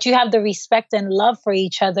 but you have the respect and love for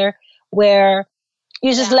each other where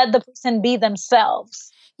you just let the person be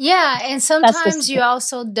themselves. Yeah, and sometimes you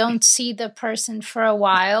also don't see the person for a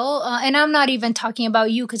while. And I'm not even talking about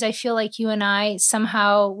you, because I feel like you and I,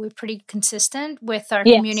 somehow, we're pretty consistent with our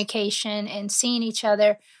communication and seeing each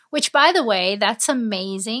other, which, by the way, that's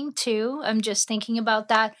amazing, too. I'm just thinking about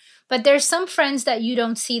that. But there's some friends that you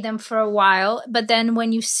don't see them for a while, but then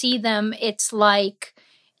when you see them, it's like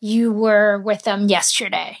you were with them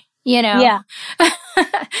yesterday. You know,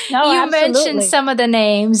 No, you mentioned some of the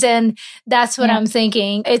names, and that's what I'm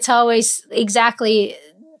thinking. It's always exactly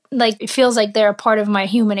like, it feels like they're a part of my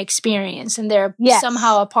human experience, and they're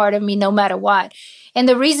somehow a part of me no matter what. And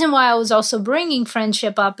the reason why I was also bringing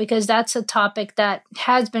friendship up, because that's a topic that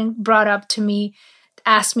has been brought up to me,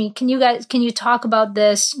 asked me, can you talk about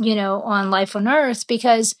this, you know, on Life on Earth?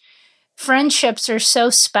 Because friendships are so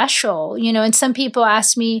special, you know, and some people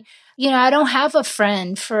ask me, you know, I don't have a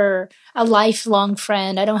friend for a lifelong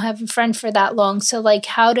friend. I don't have a friend for that long. So like,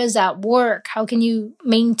 how does that work? How can you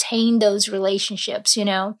maintain those relationships? You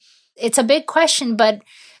know, it's a big question, but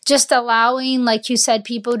just allowing, like you said,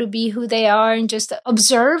 people to be who they are and just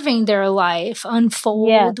observing their life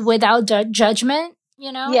unfold without judgment,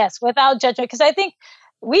 you know? Yes, without judgment. Because I think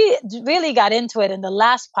we really got into it in the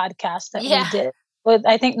last podcast that we did. With,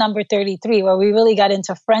 I think, number 33, where we really got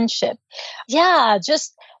into friendship. Yeah,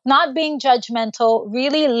 just not being judgmental,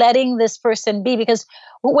 really letting this person be. Because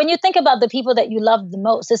when you think about the people that you love the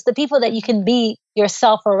most, it's the people that you can be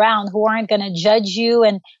yourself around, who aren't going to judge you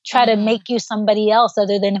and try to make you somebody else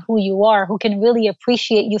other than who you are, who can really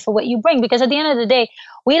appreciate you for what you bring. Because at the end of the day,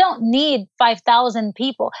 we don't need 5,000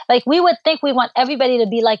 people. Like, we would think we want everybody to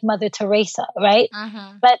be like Mother Teresa, right?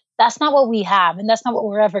 But that's not what we have, and that's not what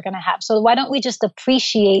we're ever going to have. So why don't we just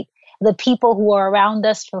appreciate the people who are around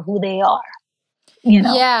us for who they are? You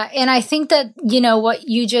know? Yeah. And I think that, you know, what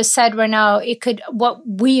you just said right now, what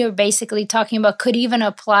we are basically talking about could even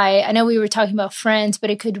apply. I know we were talking about friends,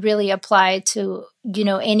 but it could really apply to, you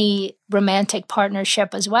know, any romantic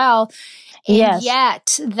partnership as well. And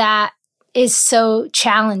yet that is so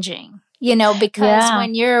challenging, you know, because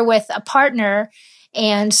when you're with a partner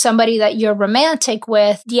and somebody that you're romantic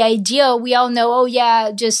with, the ideal, we all know, oh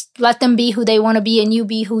yeah, just let them be who they want to be and you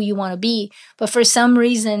be who you want to be. But for some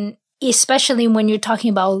reason, especially when you're talking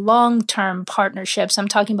about long-term partnerships, I'm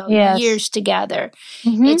talking about years together,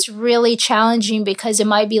 it's really challenging because it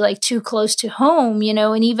might be like too close to home, you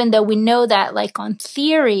know, and even though we know that like on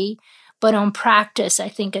theory, but on practice, I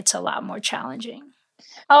think it's a lot more challenging.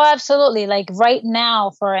 Oh, absolutely. Like right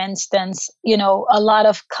now, for instance, you know, a lot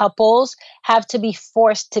of couples have to be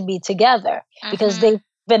forced to be together because they've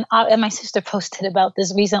been out, and my sister posted about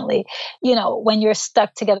this recently. You know, when you're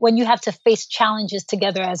stuck together, when you have to face challenges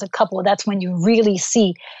together as a couple, that's when you really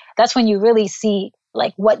see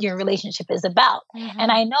like what your relationship is about.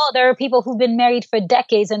 And I know there are people who've been married for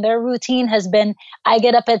decades and their routine has been, I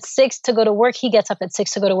get up at 6 to go to work. He gets up at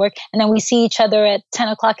 6 to go to work. And then we see each other at 10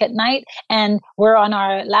 o'clock at night and we're on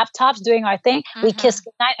our laptops doing our thing. We kiss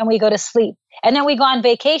goodnight and we go to sleep. And then we go on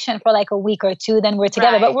vacation for like a week or two, then we're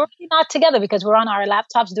together. Right. But we're really not together because we're on our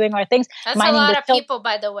laptops doing our things. That's a lot of people,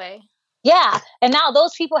 by the way. Yeah. And now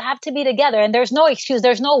those people have to be together and there's no excuse.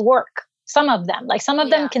 There's no work. Some of them, like some of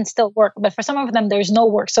them can still work, but for some of them, there's no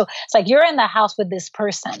work. So it's like you're in the house with this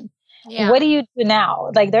person. Yeah. What do you do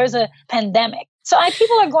now? Like there's a pandemic. So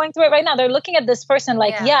people are going through it right now. They're looking at this person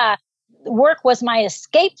like, work was my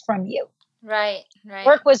escape from you. Right, right.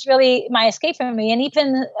 Work was really my escape from me. And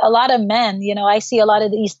even a lot of men, you know, I see a lot of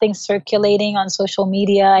these things circulating on social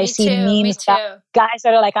media. I see memes about guys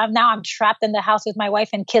that are like, I'm trapped in the house with my wife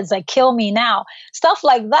and kids, like kill me now. Stuff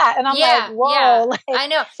like that. And I'm like, whoa. Yeah. Like, I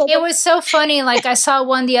know. It was so funny. Like I saw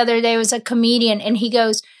one the other day, it was a comedian and he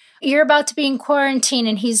goes, you're about to be in quarantine.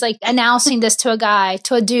 And he's like announcing this to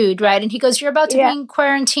a dude, right? And he goes, you're about to be in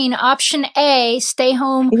quarantine. Option A, stay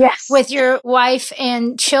home with your wife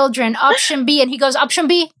and children. Option B. And he goes, option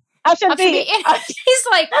B. Option B. And he's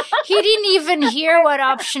like, he didn't even hear what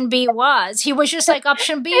option B was. He was just like,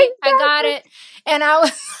 option B, I got it. And I was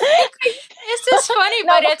like, this is funny,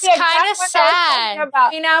 but it's kind of sad.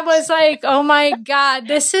 And I was like, oh my God,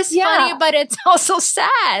 this is funny, but it's also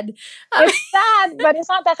sad. It's sad, but it's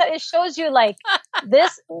not that sad. It shows you like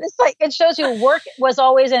it shows you work was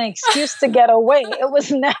always an excuse to get away. It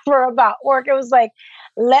was never about work. It was like,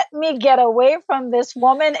 let me get away from this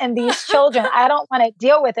woman and these children. I don't want to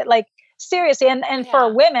deal with it. Like seriously. And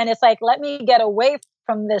for women, it's like, let me get away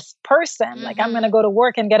from this person. Like I'm going to go to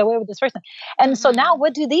work and get away with this person. And so now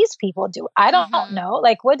what do these people do? I don't know.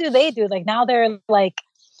 Like, what do they do? Like now they're like,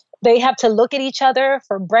 they have to look at each other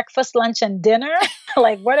for breakfast, lunch, and dinner.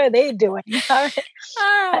 Like, what are they doing?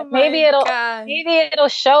 Maybe it'll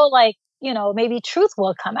show like, you know, maybe truth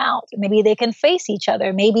will come out. Maybe they can face each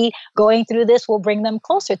other. Maybe going through this will bring them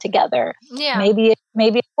closer together. Yeah. Maybe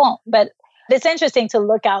it won't. But it's interesting to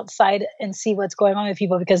look outside and see what's going on with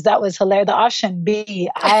people because that was hilarious. The option B,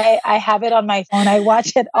 I have it on my phone. I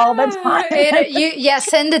watch it all the time.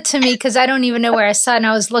 Send it to me because I don't even know where I saw it. And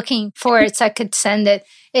I was looking for it so I could send it.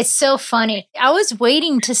 It's so funny. I was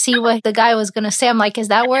waiting to see what the guy was going to say. I'm like, is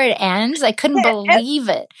that where it ends? I couldn't believe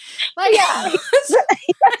it. Like, he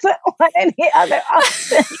doesn't want any other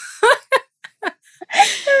option.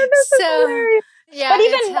 Hilarious. Yeah, but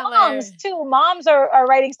even moms too. Moms are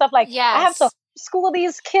writing stuff like, I have to school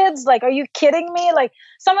these kids. Like, are you kidding me? Like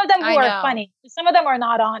some of them who are funny, some of them are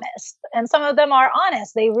not honest. And some of them are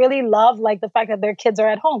honest. They really love like the fact that their kids are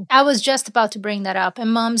at home. I was just about to bring that up.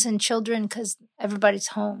 And moms and children, because everybody's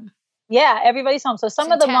home. Yeah, everybody's home. So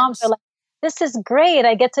some of the moms are like, this is great.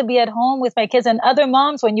 I get to be at home with my kids. And other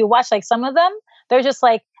moms, when you watch like some of them, they're just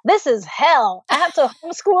like, this is hell. I have to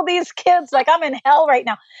homeschool these kids. Like I'm in hell right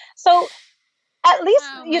now. So at least,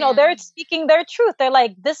 they're speaking their truth. They're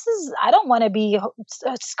like, I don't want to be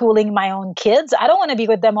schooling my own kids. I don't want to be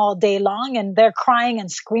with them all day long. And they're crying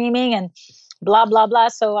and screaming and blah, blah, blah.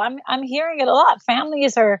 So I'm hearing it a lot.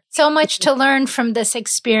 Families are... So much to learn from this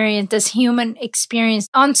experience, this human experience.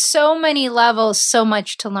 On so many levels, so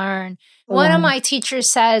much to learn. One of my teachers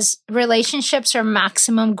says relationships are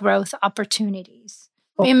maximum growth opportunities.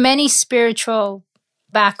 In many spiritual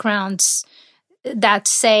backgrounds that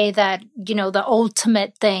say that, the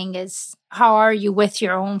ultimate thing is how are you with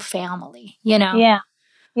your own family, Yeah.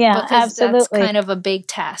 Yeah, because absolutely. That's kind of a big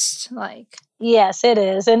test. Like, yes, it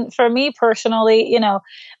is. And for me personally,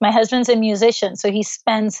 my husband's a musician, so he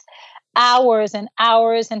spends hours and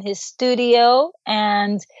hours in his studio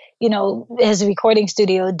and, his recording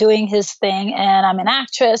studio doing his thing. And I'm an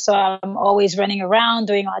actress, so I'm always running around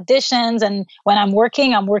doing auditions. And when I'm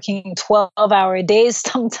working 12-hour days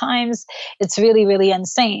sometimes. It's really, really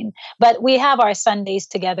insane. But we have our Sundays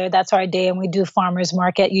together. That's our day. And we do farmers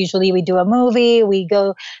market. Usually we do a movie. We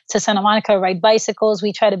go to Santa Monica, ride bicycles.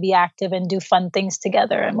 We try to be active and do fun things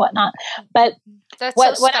together and whatnot. But that's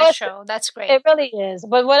so special. That's great. It really is.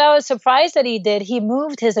 But what I was surprised that he did, he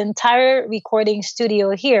moved his entire recording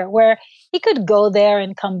studio here, where he could go there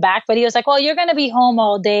and come back. But he was like, well, you're going to be home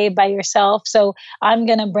all day by yourself, so I'm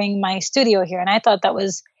going to bring my studio here. And I thought that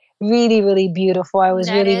was really, really beautiful.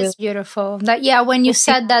 That is beautiful. When you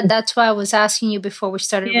said that, that's why I was asking you before we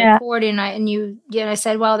started recording. I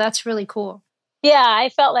said, well, that's really cool. Yeah, I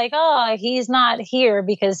felt like, he's not here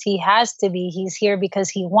because he has to be. He's here because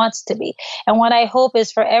he wants to be. And what I hope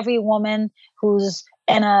is for every woman who's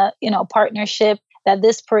in a, partnership, that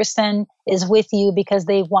this person is with you because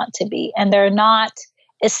they want to be. And they're not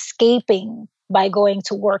escaping by going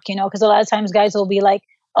to work, because a lot of times guys will be like,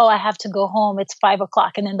 oh, I have to go home. It's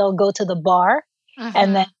 5:00. And then they'll go to the bar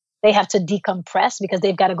and then they have to decompress because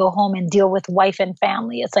they've got to go home and deal with wife and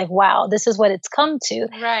family. It's like, wow, this is what it's come to.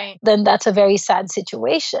 Right. Then that's a very sad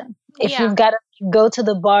situation. if you've got to go to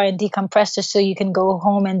the bar and decompress just so you can go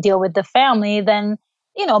home and deal with the family, then,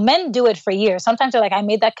 men do it for years. Sometimes they're like, I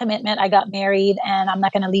made that commitment. I got married and I'm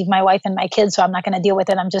not going to leave my wife and my kids. So I'm not going to deal with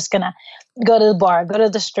it. I'm just going to go to the bar, go to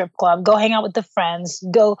the strip club, go hang out with the friends,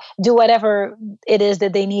 go do whatever it is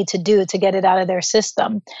that they need to do to get it out of their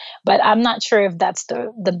system. But I'm not sure if that's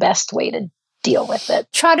the best way to deal with it.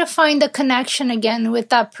 Try to find the connection again with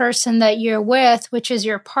that person that you're with, which is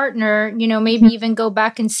your partner. Maybe even go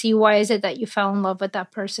back and see why is it that you fell in love with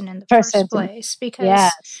that person in the first place.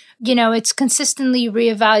 Because, it's consistently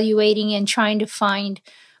reevaluating and trying to find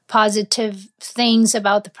positive things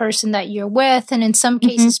about the person that you're with. And in some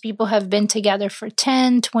cases, people have been together for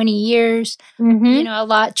 10, 20 years. A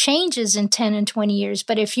lot changes in 10 and 20 years.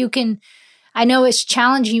 But if you can, I know it's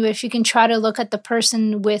challenging, but if you can try to look at the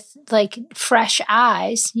person with like fresh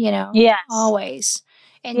eyes, always.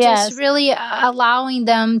 And just really allowing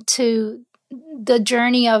them to the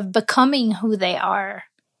journey of becoming who they are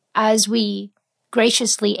as we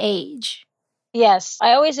graciously age. Yes.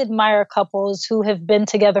 I always admire couples who have been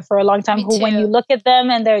together for a long time, who when you look at them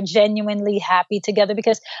and they're genuinely happy together,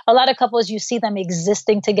 because a lot of couples, you see them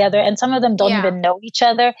existing together and some of them don't even know each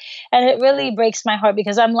other. And it really breaks my heart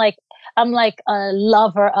because I'm like a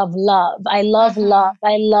lover of love. I love love.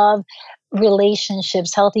 I love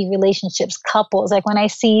relationships, healthy relationships, couples. Like when I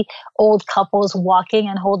see old couples walking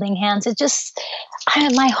and holding hands,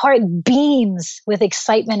 my heart beams with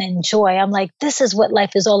excitement and joy. I'm like, this is what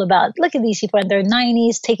life is all about. Look at these people in their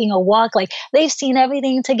 90s taking a walk. Like they've seen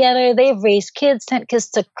everything together. They've raised kids, sent kids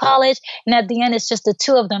to college. And at the end, it's just the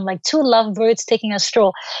two of them, like two lovebirds taking a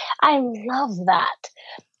stroll. I love that.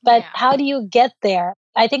 But how do you get there?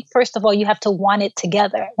 I think, first of all, you have to want it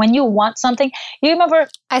together. When you want something, you remember...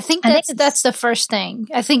 I think that's the first thing.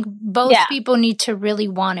 I think both people need to really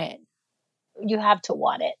want it. You have to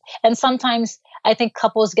want it. And sometimes I think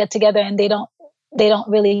couples get together and they don't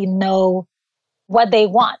really know what they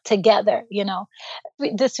want together,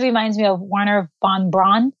 This reminds me of Wernher von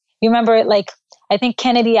Braun. You remember, I think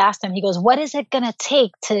Kennedy asked him, he goes, what is it going to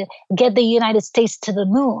take to get the United States to the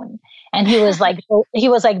moon? And he was like,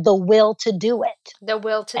 the will to do it. The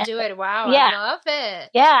will to do it. Wow. Yeah. I love it.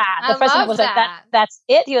 Yeah. The president was like, that's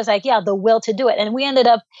it. He was like, the will to do it. And we ended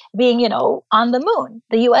up being, on the moon,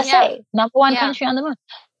 the USA, number one country on the moon.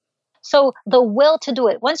 So the will to do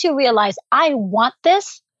it. Once you realize, I want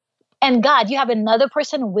this, and God, you have another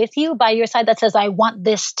person with you by your side that says, I want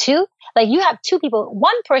this too. Like you have two people.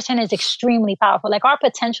 One person is extremely powerful. Like our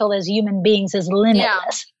potential as human beings is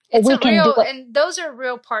limitless. It's and those are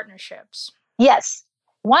real partnerships. Yes.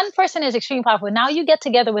 One person is extremely powerful. Now you get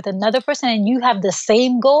together with another person and you have the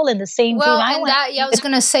same goal and the same dream. I was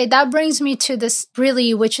going to say, that brings me to this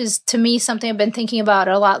really, which is to me something I've been thinking about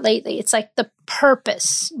a lot lately. It's like the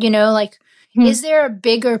purpose, is there a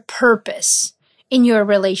bigger purpose in your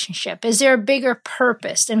relationship? Is there a bigger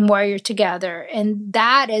purpose in why you're together? And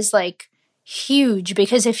that is like huge,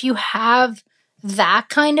 because if you have that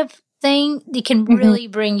kind of thing, it can really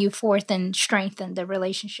bring you forth and strengthen the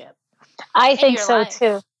relationship. I think so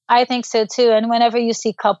too. I think so too. And whenever you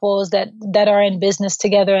see couples that are in business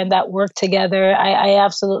together and that work together, I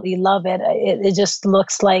absolutely love it. It just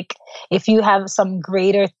looks like if you have some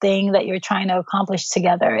greater thing that you're trying to accomplish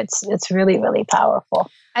together, it's really, really powerful.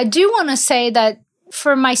 I do want to say that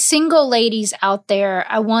for my single ladies out there,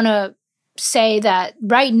 I want to say that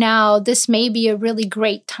right now, this may be a really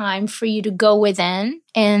great time for you to go within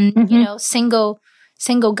and,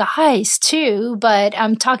 single guys too, but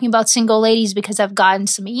I'm talking about single ladies because I've gotten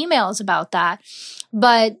some emails about that.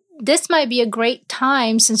 But this might be a great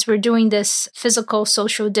time, since we're doing this physical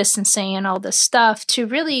social distancing and all this stuff, to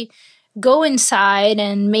really go inside.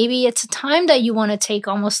 And maybe it's a time that you want to take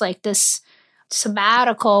almost like this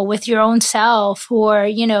sabbatical with your own self, or,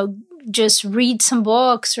 just read some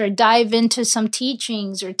books or dive into some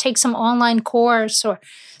teachings or take some online course or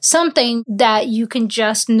something that you can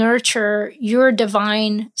just nurture your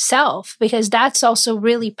divine self, because that's also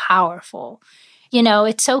really powerful.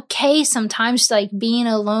 It's okay sometimes, like being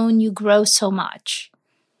alone, you grow so much.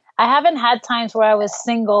 I haven't had times where I was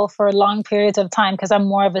single for long periods of time because I'm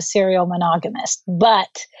more of a serial monogamist.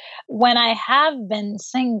 But when I have been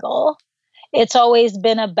single, it's always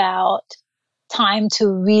been about time to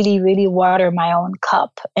really, really water my own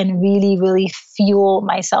cup and really, really fuel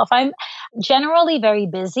myself. I'm generally very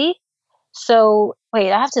busy. So I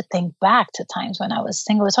have to think back to times when I was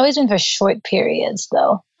single. It's always been for short periods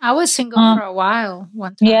though. I was single for a while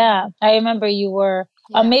one time. Yeah, I remember you were.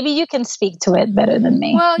 Maybe you can speak to it better than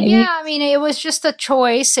me. Well, it was just a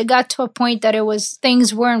choice. It got to a point that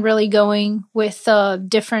things weren't really going with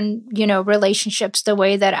different, relationships the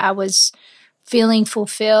way that I was feeling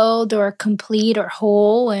fulfilled or complete or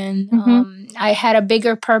whole. And I had a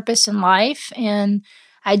bigger purpose in life. And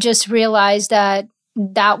I just realized that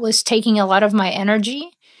was taking a lot of my energy.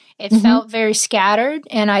 It felt very scattered,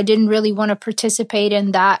 and I didn't really want to participate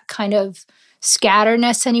in that kind of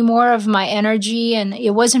scatteredness anymore of my energy, and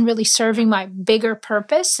it wasn't really serving my bigger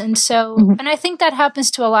purpose. And so, and I think that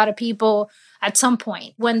happens to a lot of people at some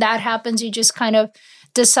point. When that happens, you just kind of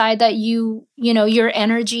decide that you know, your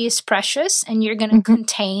energy is precious and you're going to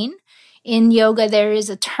contain. In yoga, there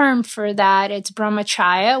is a term for that. It's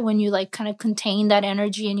brahmacharya, when you like kind of contain that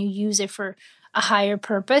energy and you use it for a higher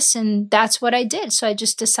purpose. And that's what I did. So I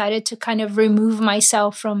just decided to kind of remove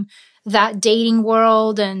myself from that dating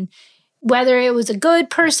world. And whether it was a good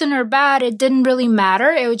person or bad, it didn't really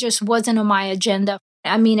matter. It just wasn't on my agenda.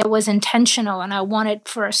 I mean, it was intentional, and I wanted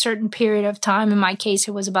for a certain period of time. In my case,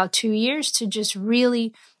 it was about 2 years, to just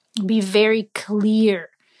really be very clear.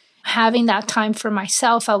 Having that time for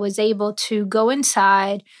myself, I was able to go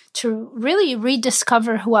inside to really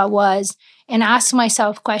rediscover who I was and ask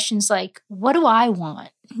myself questions like, what do I want?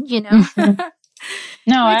 You know?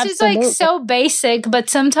 No, which is like so basic, but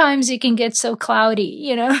sometimes it can get so cloudy,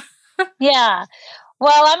 you know? Yeah.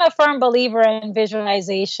 Well, I'm a firm believer in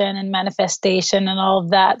visualization and manifestation and all of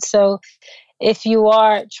that. So if you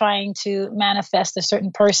are trying to manifest a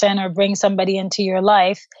certain person or bring somebody into your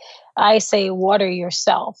life, I say water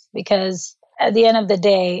yourself, because at the end of the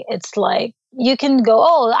day, it's like you can go,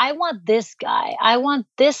 oh, I want this guy. I want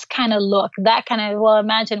this kind of look, that kind of, well,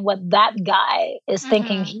 imagine what that guy is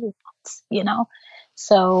thinking he wants, you know?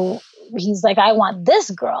 So he's like, I want this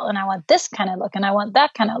girl and I want this kind of look and I want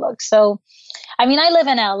that kind of look. So, I mean, I live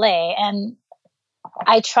in LA and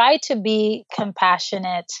I try to be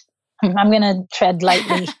compassionate. I'm going to tread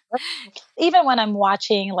lightly. Even when I'm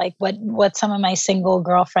watching like what some of my single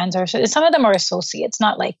girlfriends are, some of them are associates,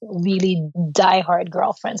 not like really diehard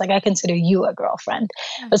girlfriends. Like I consider you a girlfriend,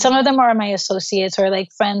 but some of them are my associates or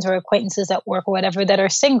like friends or acquaintances at work or whatever that are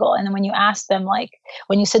single. And then when you ask them, like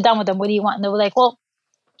when you sit down with them, what do you want? And they're like, well,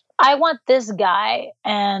 I want this guy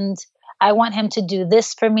and I want him to do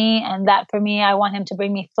this for me and that for me. I want him to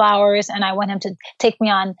bring me flowers and I want him to take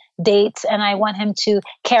me on dates and I want him to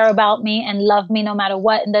care about me and love me no matter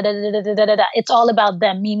what. And da, da, da, da, da, da, da, da. It's all about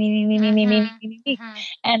them. Me.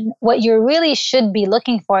 And what you really should be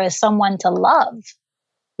looking for is someone to love.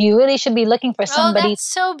 You really should be looking for somebody. Oh, that's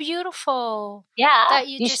so beautiful. Yeah. That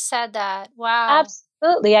you just said that. Wow.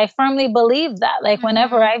 Absolutely. I firmly believe that. Like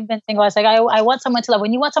whenever I've been single, I was like, I want someone to love.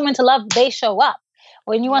 When you want someone to love, they show up.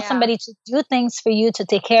 When you want somebody to do things for you, to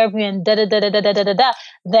take care of you and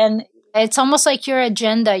then it's almost like your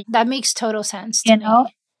agenda. That makes total sense to me.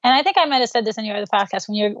 And I think I might have said this in your other podcast,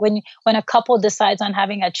 when a couple decides on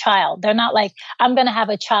having a child, they're not like, I'm going to have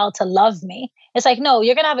a child to love me. It's like, no,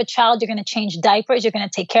 you're going to have a child. You're going to change diapers. You're going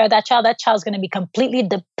to take care of that child. That child's going to be completely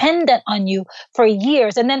dependent on you for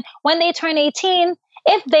years. And then when they turn 18,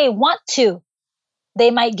 if they want to, they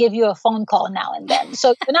might give you a phone call now and then.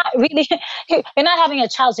 So you're not having a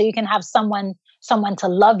child so you can have someone to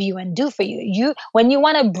love you and do for you. When you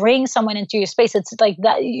want to bring someone into your space, it's like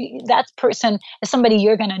that person is somebody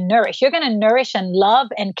you're going to nourish. You're going to nourish and love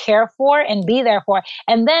and care for and be there for.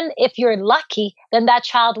 And then if you're lucky, then that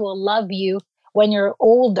child will love you when you're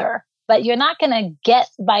older. But you're not going to get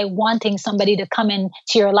by wanting somebody to come into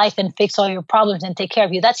your life and fix all your problems and take care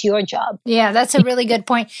of you. That's your job. Yeah, that's a really good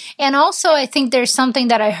point. And also, I think there's something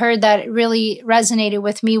that I heard that really resonated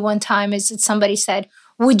with me one time is that somebody said,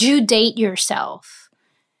 would you date yourself?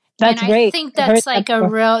 That's great. I think that's like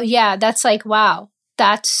that's like, wow.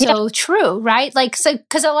 That's so true, right? Like, so,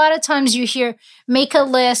 because a lot of times you hear, make a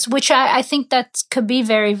list, which I think that could be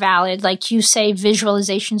very valid. Like you say,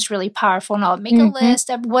 visualization is really powerful and all. Make a list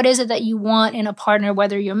of what is it that you want in a partner,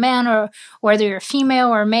 whether you're a man or whether you're female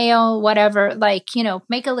or male, whatever. Like,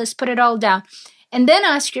 make a list, put it all down. And then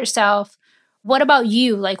ask yourself, what about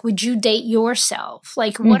you? Like, would you date yourself?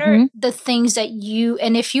 Like, what are the things that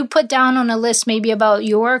and if you put down on a list maybe about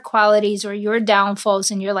your qualities or your downfalls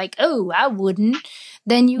and you're like, oh, I wouldn't,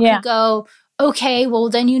 then you could go, okay, well,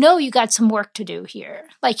 then you got some work to do here.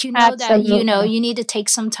 Like, Absolutely. that, you need to take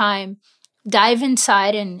some time, dive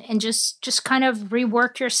inside and just kind of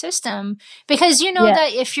rework your system because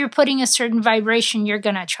that if you're putting a certain vibration, you're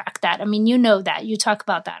going to attract that. I mean, that. You talk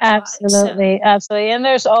about that Absolutely. Absolutely. And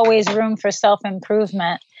there's always room for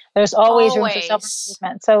self-improvement. There's always room for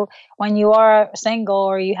self-improvement. So when you are single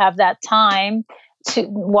or you have that time to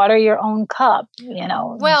water your own cup,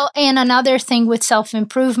 Well, and another thing with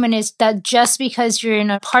self-improvement is that just because you're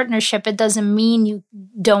in a partnership, it doesn't mean you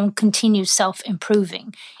don't continue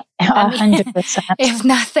self-improving. 100%. If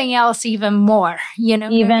nothing else, even more,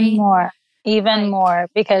 Even more. Even more,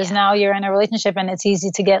 because now you're in a relationship and it's easy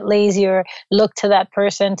to get lazy or look to that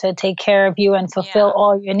person to take care of you and fulfill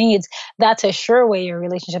all your needs. That's a sure way your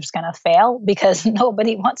relationship's going to fail, because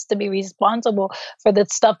nobody wants to be responsible for the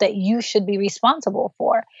stuff that you should be responsible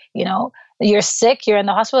for. You know, you're sick, you're in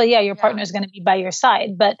the hospital. Yeah, your partner's going to be by your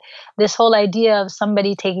side. But this whole idea of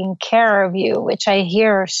somebody taking care of you, which I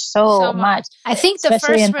hear so much. I think the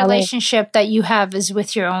first relationship that you have is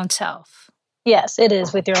with your own self. Yes, it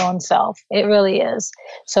is with your own self. It really is.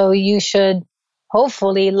 So you should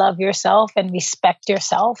hopefully love yourself and respect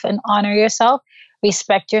yourself and honor yourself.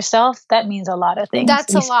 Respect yourself. That means a lot of things.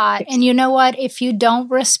 That's a lot. And you know what? If you don't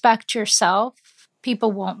respect yourself,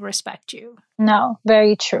 people won't respect you. No,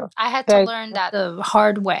 very true. I had to learn that the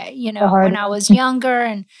hard way, you know, when I was younger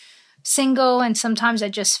and single, and sometimes I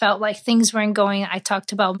just felt like things weren't going. I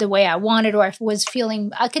talked about the way I wanted, or I was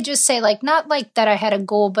feeling, I could just say like, not like that I had a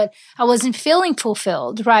goal, but I wasn't feeling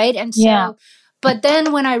fulfilled, right? And so, but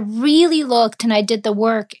then when I really looked and I did the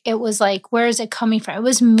work, it was like, where is it coming from? It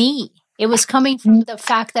was me. It was coming from the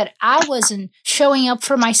fact that I wasn't showing up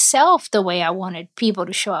for myself the way I wanted people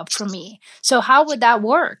to show up for me. So how would that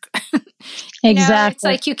work? Exactly. It's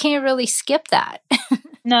like you can't really skip that.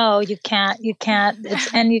 No, you can't. You can't.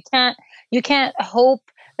 You can't hope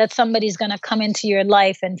that somebody's going to come into your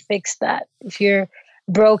life and fix that. If you're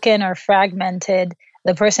broken or fragmented,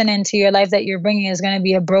 the person into your life that you're bringing is going to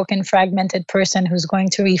be a broken, fragmented person who's going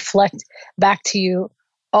to reflect back to you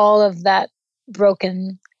all of that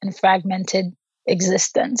broken and fragmented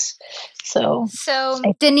existence. So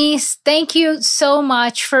Denise, thank you so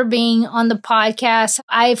much for being on the podcast.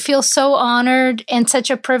 I feel so honored and such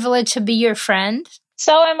a privilege to be your friend.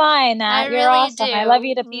 So am I, Nat. You're really awesome. do. I love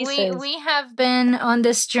you to pieces. We have been on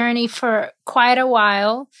this journey for quite a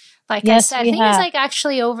while. Like I said, I think it's like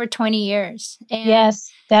actually over 20 years. And yes,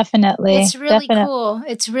 definitely. It's really cool.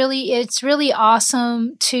 It's really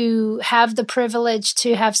awesome to have the privilege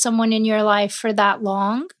to have someone in your life for that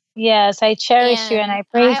long. Yes, I cherish you and I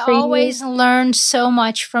pray for you. I always learn so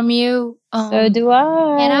much from you. So do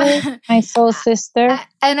I, my soul sister.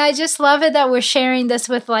 And I just love it that we're sharing this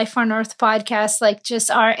with Life on Earth podcast, like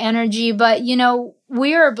just our energy. But, you know,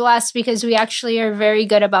 we are blessed because we actually are very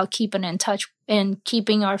good about keeping in touch and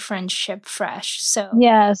keeping our friendship fresh. So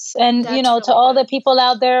yes. And, you know, really to all the people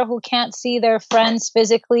out there who can't see their friends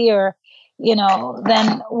physically or, you know,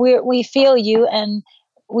 then we feel you and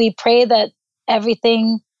we pray that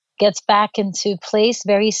everything gets back into place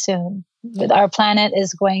very soon. Our planet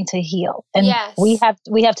is going to heal, and we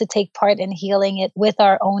have to take part in healing it with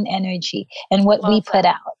our own energy and what we put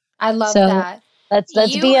out. I love that. Let's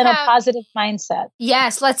be in a positive mindset.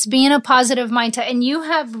 Yes, let's be in a positive mindset. And you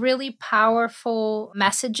have really powerful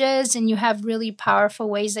messages, and you have really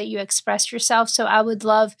powerful ways that you express yourself. So I would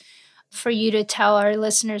love for you to tell our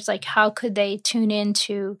listeners, like, how could they tune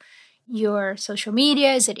into your social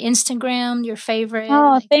media? Is it Instagram, your favorite?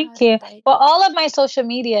 Oh, thank you. Well, all of my social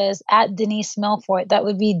media is at Denise Milfort. That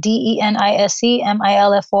would be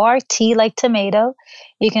DenisseMilfort, T like tomato.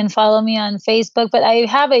 You can follow me on Facebook, but I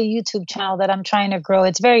have a YouTube channel that I'm trying to grow.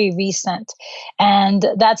 It's very recent, and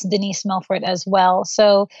that's Denise Milfort as well.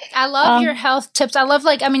 So I love your health tips. I love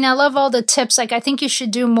all the tips. Like, I think you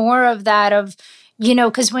should do more of that, of, you know,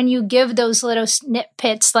 because when you give those little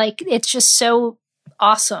snippets, like, it's just so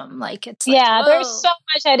awesome. Like, it's like, yeah, there's so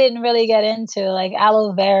much I didn't really get into, like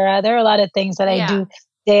aloe vera. There are a lot of things that I do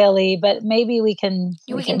daily, but maybe we can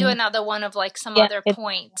do another one of like some other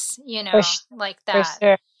points, you know, like that. For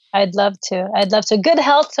sure. I'd love to. Good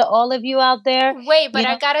health to all of you out there. Wait, but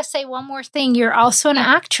I gotta say one more thing. You're also an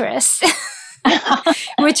actress.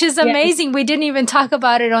 Which is amazing. Yes. We didn't even talk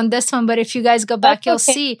about it on this one, but if you guys go back, you'll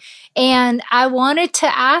see. And I wanted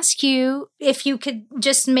to ask you if you could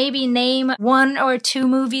just maybe name 1 or 2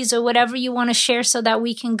 movies or whatever you want to share so that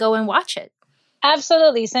we can go and watch it.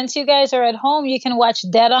 Absolutely. Since you guys are at home, you can watch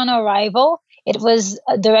Dead on Arrival. It was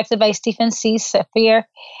directed by Stephen C. Sefier,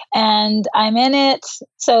 and I'm in it.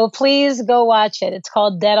 So please go watch it. It's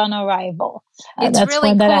called Dead on Arrival. It's that's really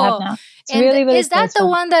one cool. that I have now. It's and really is that the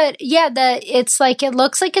one that, that it's like, it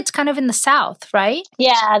looks like it's kind of in the South, right?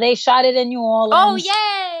 Yeah, they shot it in New Orleans. Oh,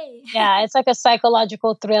 yay! Yeah, it's like a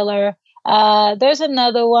psychological thriller. There's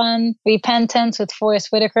another one, Repentance with Forest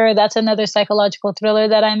Whitaker. That's another psychological thriller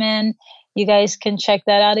that I'm in. You guys can check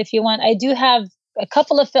that out if you want. I do have a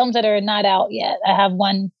couple of films that are not out yet. I have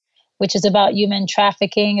one which is about human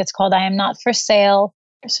trafficking. It's called I Am Not for Sale.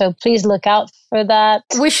 So please look out for that.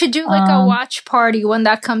 We should do like a watch party when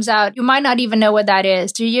that comes out. You might not even know what that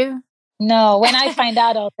is, do you? No, when I find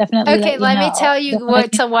out, I'll definitely Okay, let me you know. tell you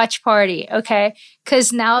what's a watch party, okay?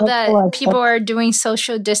 Because now that people Cool. are doing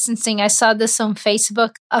social distancing, I saw this on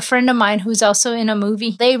Facebook. A friend of mine who's also in a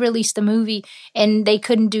movie, they released a movie and they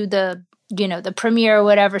couldn't do the the premiere or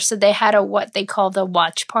whatever. So they had what they call the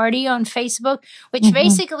watch party on Facebook, which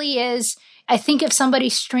basically is, I think if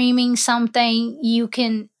somebody's streaming something, you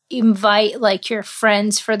can invite like your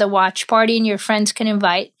friends for the watch party and your friends can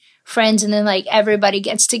invite friends and then like everybody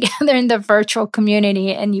gets together in the virtual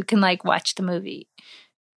community and you can like watch the movie.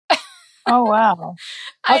 Oh, wow.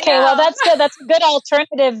 Okay, well, that's good. That's a good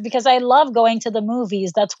alternative because I love going to the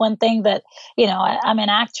movies. That's one thing that, I'm an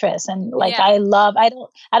actress and like I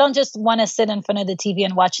don't just want to sit in front of the TV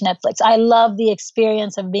and watch Netflix. I love the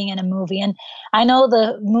experience of being in a movie. And I know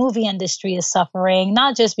the movie industry is suffering,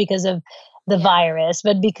 not just because of the virus,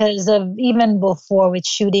 but because of even before with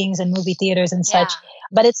shootings and movie theaters and such.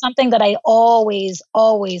 But it's something that I always,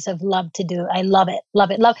 always have loved to do. I love it,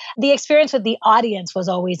 love it, love. The experience with the audience was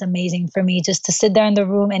always amazing for me, just to sit there in the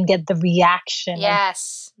room and get the reaction of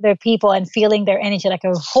their people and feeling their energy, like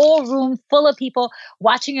a whole room full of people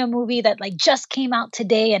watching a movie that like just came out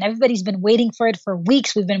today and everybody's been waiting for it for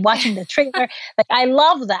weeks. We've been watching the trailer. Like I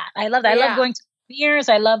love that. I love that. I love going to premieres.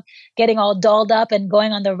 I love getting all dolled up and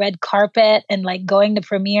going on the red carpet and like going to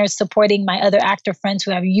premieres, supporting my other actor friends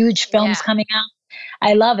who have huge films coming out.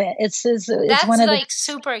 I love it. It's one of like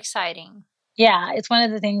super exciting. Yeah, it's one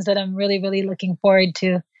of the things that I'm really, really looking forward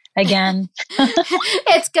to again.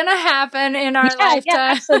 It's gonna happen in our lifetime.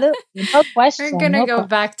 Yeah, absolutely. No question. We're gonna go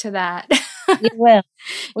back to that. We will.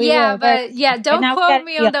 But don't quote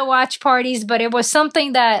me on the watch parties, but it was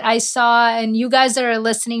something that I saw, and you guys that are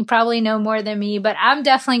listening probably know more than me, but I'm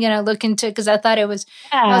definitely going to look into it because I thought it was,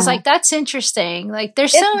 I was like, that's interesting. Like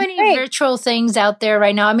there's so many virtual things out there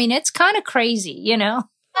right now. I mean, it's kind of crazy,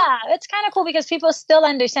 Yeah, it's kind of cool because people still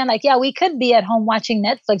understand, like, we could be at home watching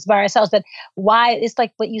Netflix by ourselves, but why? It's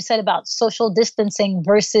like what you said about social distancing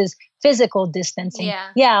versus physical distancing.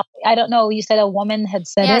 Yeah, I don't know. You said a woman had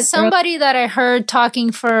said it. Yeah, somebody that I heard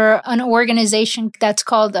talking for an organization that's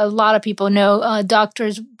called, a lot of people know,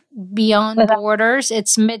 Doctors Beyond Borders.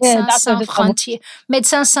 It's Médecins Sans Frontières.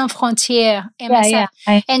 Médecins Sans Frontières, MSF.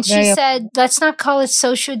 And she said, let's not call it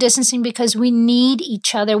social distancing because we need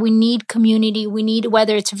each other. We need community. We need,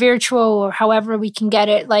 whether it's virtual or however we can get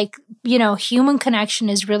it, like, human connection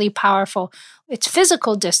is really powerful. It's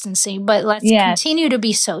physical distancing, but let's continue to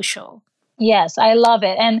be social. Yes, I love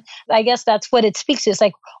it. And I guess that's what it speaks to. It's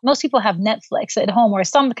like most people have Netflix at home or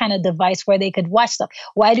some kind of device where they could watch stuff.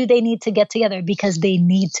 Why do they need to get together? Because they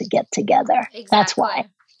need to get together. Exactly. That's why.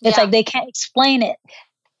 It's like they can't explain it.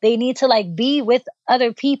 They need to like be with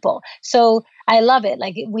other people. So I love it.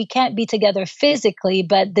 Like we can't be together physically,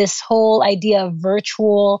 but this whole idea of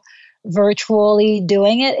virtually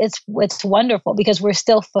doing it, it's wonderful because we're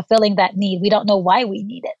still fulfilling that need. We don't know why we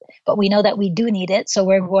need it, but we know that we do need it. So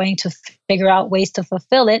we're going to figure out ways to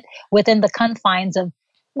fulfill it within the confines of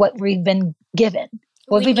what we've been given,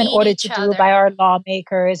 what we've been ordered to do by our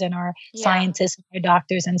lawmakers and our scientists and our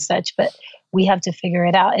doctors and such. But we have to figure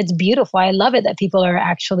it out. It's beautiful. I love it that people are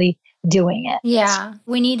actually doing it. Yeah,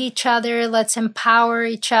 we need each other. Let's empower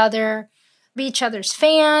each other. Be each other's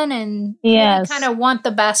fan and really kind of want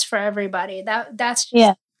the best for everybody. That's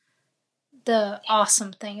just the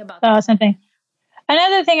awesome thing about that. Awesome thing.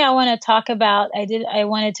 Another thing I want to talk about, I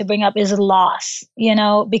wanted to bring up is loss,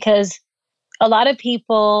 because a lot of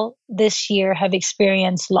people this year have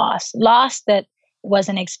experienced loss that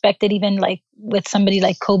wasn't expected, even like with somebody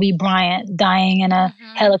like Kobe Bryant dying in a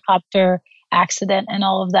helicopter accident and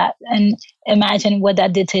all of that. And imagine what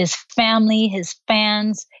that did to his family, his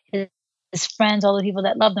fans, his friends, all the people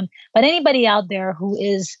that love them. But anybody out there who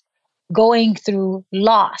is going through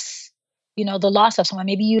loss, the loss of someone,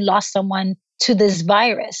 maybe you lost someone to this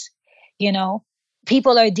virus,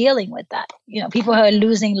 people are dealing with that. People are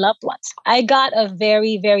losing loved ones. I got a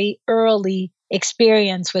very, very early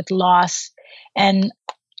experience with loss. And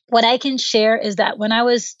what I can share is that when I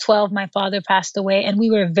was 12, my father passed away and we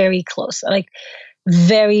were very close, like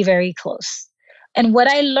very, very close. And what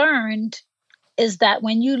I learned is that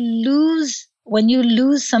when you lose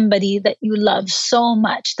somebody that you love so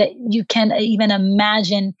much that you can't even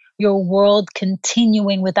imagine your world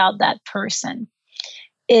continuing without that person,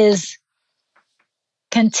 is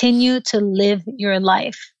continue to live your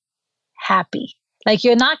life happy. Like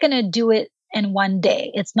you're not going to do it in one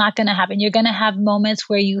day. It's not going to happen. You're going to have moments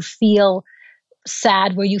where you feel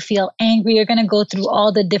sad, where you feel angry. You're going to go through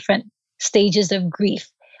all the different stages of grief.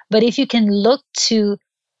 But if you can look to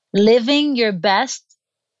living your best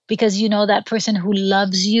because that person who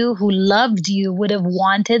loves you, who loved you, would have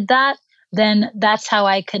wanted that, then that's how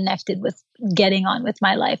I connected with getting on with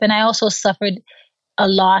my life. And I also suffered a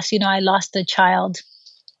loss. I lost a child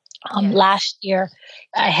Yes. last year.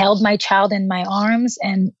 I held my child in my arms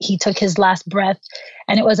and he took his last breath.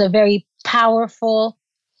 And it was a very powerful,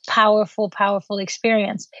 powerful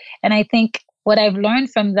experience. And I think what I've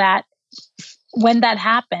learned from that, when that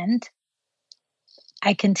happened,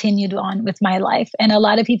 I continued on with my life. And a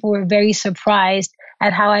lot of people were very surprised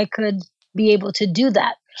at how I could be able to do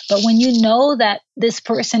that. But when you know that this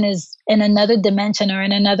person is in another dimension or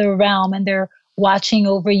in another realm and they're watching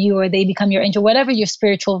over you, or they become your angel, whatever your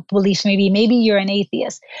spiritual beliefs may be, maybe you're an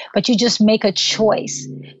atheist, but you just make a choice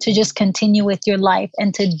to just continue with your life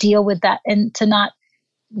and to deal with that and to not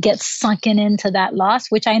get sunken into that loss,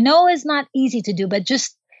 which I know is not easy to do, but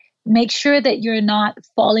just make sure that you're not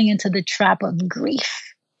falling into the trap of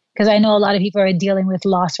grief. Because I know a lot of people are dealing with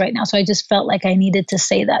loss right now. So I just felt like I needed to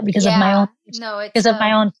say that because of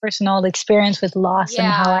my own personal experience with loss and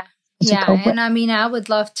how I to cope with. And I mean, I would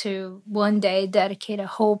love to one day dedicate a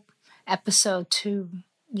whole episode to,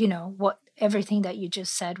 what everything that you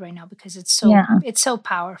just said right now, because it's so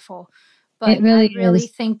powerful. But it really I really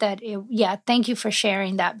is. think that thank you for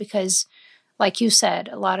sharing that, because like you said,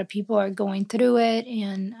 a lot of people are going through it,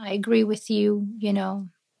 and I agree with you.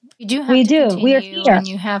 You do have to continue. We're here. And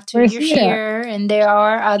you have to. You're here, and there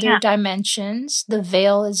are other dimensions. The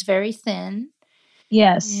veil is very thin.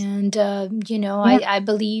 Yes. And I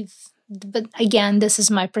believe, but again, this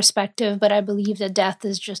is my perspective, but I believe that death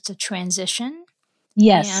is just a transition.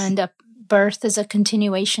 Yes. And birth is a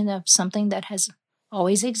continuation of something that has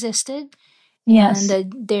always existed. Yes.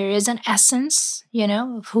 And there is an essence,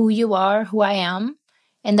 of who you are, who I am,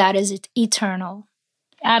 and that is eternal.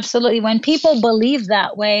 Absolutely. When people believe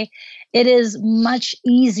that way, it is much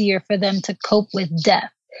easier for them to cope with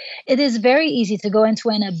death. It is very easy to go into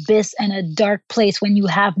an abyss and a dark place when you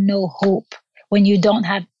have no hope, when you don't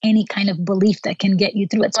have any kind of belief that can get you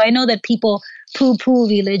through it. So I know that people poo-poo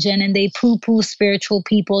religion and they poo-poo spiritual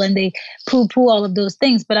people and they poo-poo all of those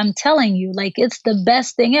things. But I'm telling you, it's the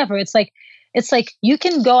best thing ever. It's like you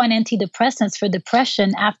can go on antidepressants for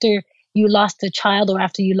depression after you lost a child or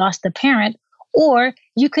after you lost a parent, or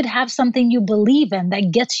you could have something you believe in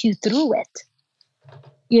that gets you through it,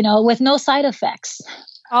 with no side effects.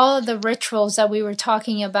 All of the rituals that we were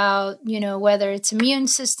talking about, whether it's immune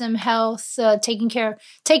system, health, taking care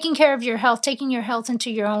of your health, taking your health into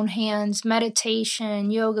your own hands,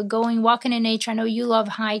 meditation, yoga, walking in nature. I know you love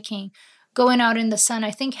hiking, going out in the sun.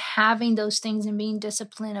 I think having those things and being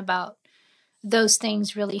disciplined about those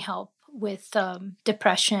things really help with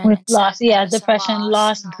depression. With loss, depression,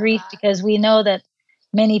 loss, grief, because we know that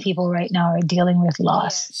many people right now are dealing with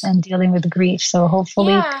loss and dealing with grief. So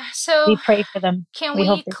hopefully we pray for them. Can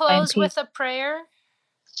we close with a prayer?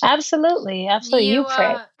 Absolutely. You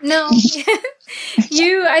pray. No,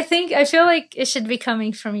 I feel like it should be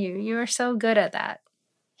coming from you. You are so good at that.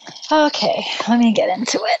 Okay, let me get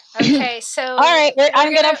into it. Okay, so all right,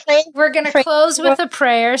 I'm going to pray. We're going to close with a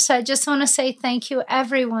prayer. So I just want to say thank you,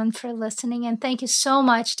 everyone, for listening. And thank you so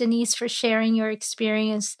much, Denise, for sharing your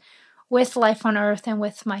experience with Life on Earth and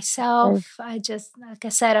with myself. Like I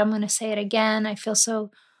said, I'm going to say it again. I feel so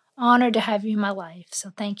honored to have you in my life.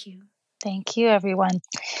 So thank you. Thank you, everyone.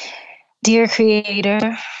 Dear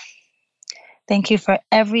Creator, thank you for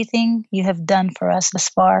everything you have done for us thus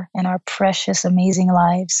far in our precious, amazing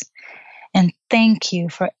lives. And thank you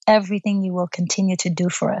for everything you will continue to do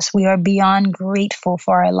for us. We are beyond grateful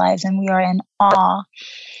for our lives, and we are in awe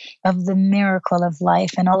of the miracle of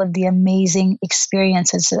life and all of the amazing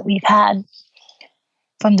experiences that we've had.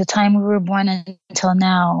 From the time we were born until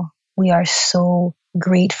now, we are so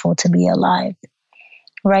grateful to be alive.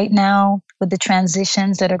 Right now, with the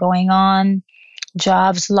transitions that are going on,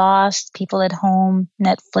 jobs lost, people at home,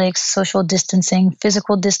 Netflix, social distancing,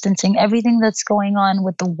 physical distancing, everything that's going on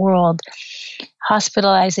with the world,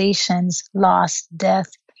 hospitalizations, loss,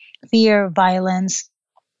 death, fear, violence,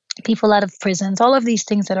 people out of prisons, all of these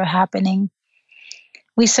things that are happening,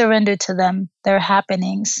 we surrender to them. They're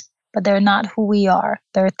happenings, but they're not who we are.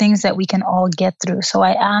 There are things that we can all get through. So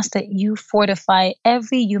I ask that you fortify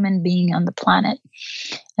every human being on the planet,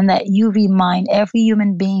 and that you remind every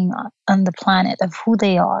human being on the planet of who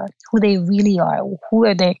they are, who they really are, who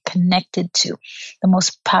are they connected to, the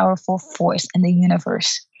most powerful force in the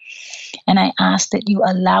universe. And I ask that you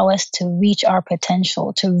allow us to reach our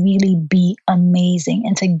potential, to really be amazing,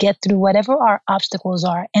 and to get through whatever our obstacles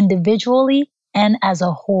are, individually and as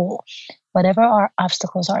a whole. Whatever our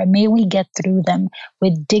obstacles are, may we get through them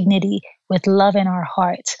with dignity, with love in our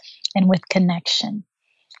hearts, and with connection.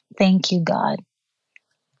 Thank you, God.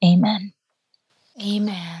 Amen.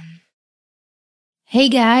 Amen. Hey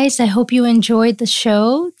guys, I hope you enjoyed the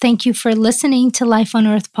show. Thank you for listening to Life on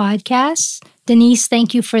Earth podcast. Denise,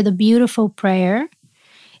 thank you for the beautiful prayer.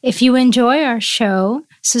 If you enjoy our show,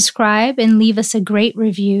 subscribe and leave us a great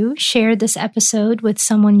review. Share this episode with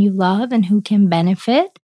someone you love and who can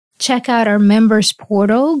benefit. Check out our members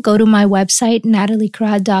portal. Go to my website,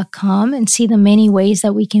 nataliecrad.com, and see the many ways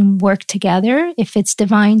that we can work together. If it's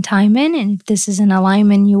divine timing and if this is an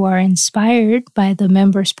alignment, you are inspired by the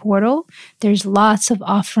members portal. There's lots of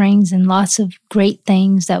offerings and lots of great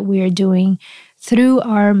things that we are doing through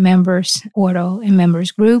our members portal and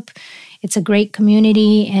members group. It's a great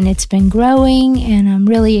community and it's been growing, and I'm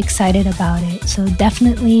really excited about it. So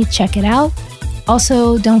definitely check it out.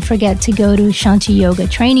 Also, don't forget to go to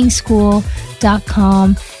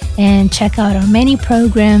shantiyogatrainingschool.com and check out our many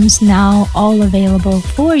programs now all available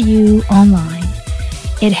for you online.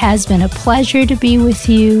 It has been a pleasure to be with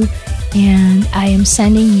you, and I am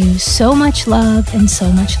sending you so much love and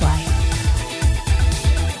so much light.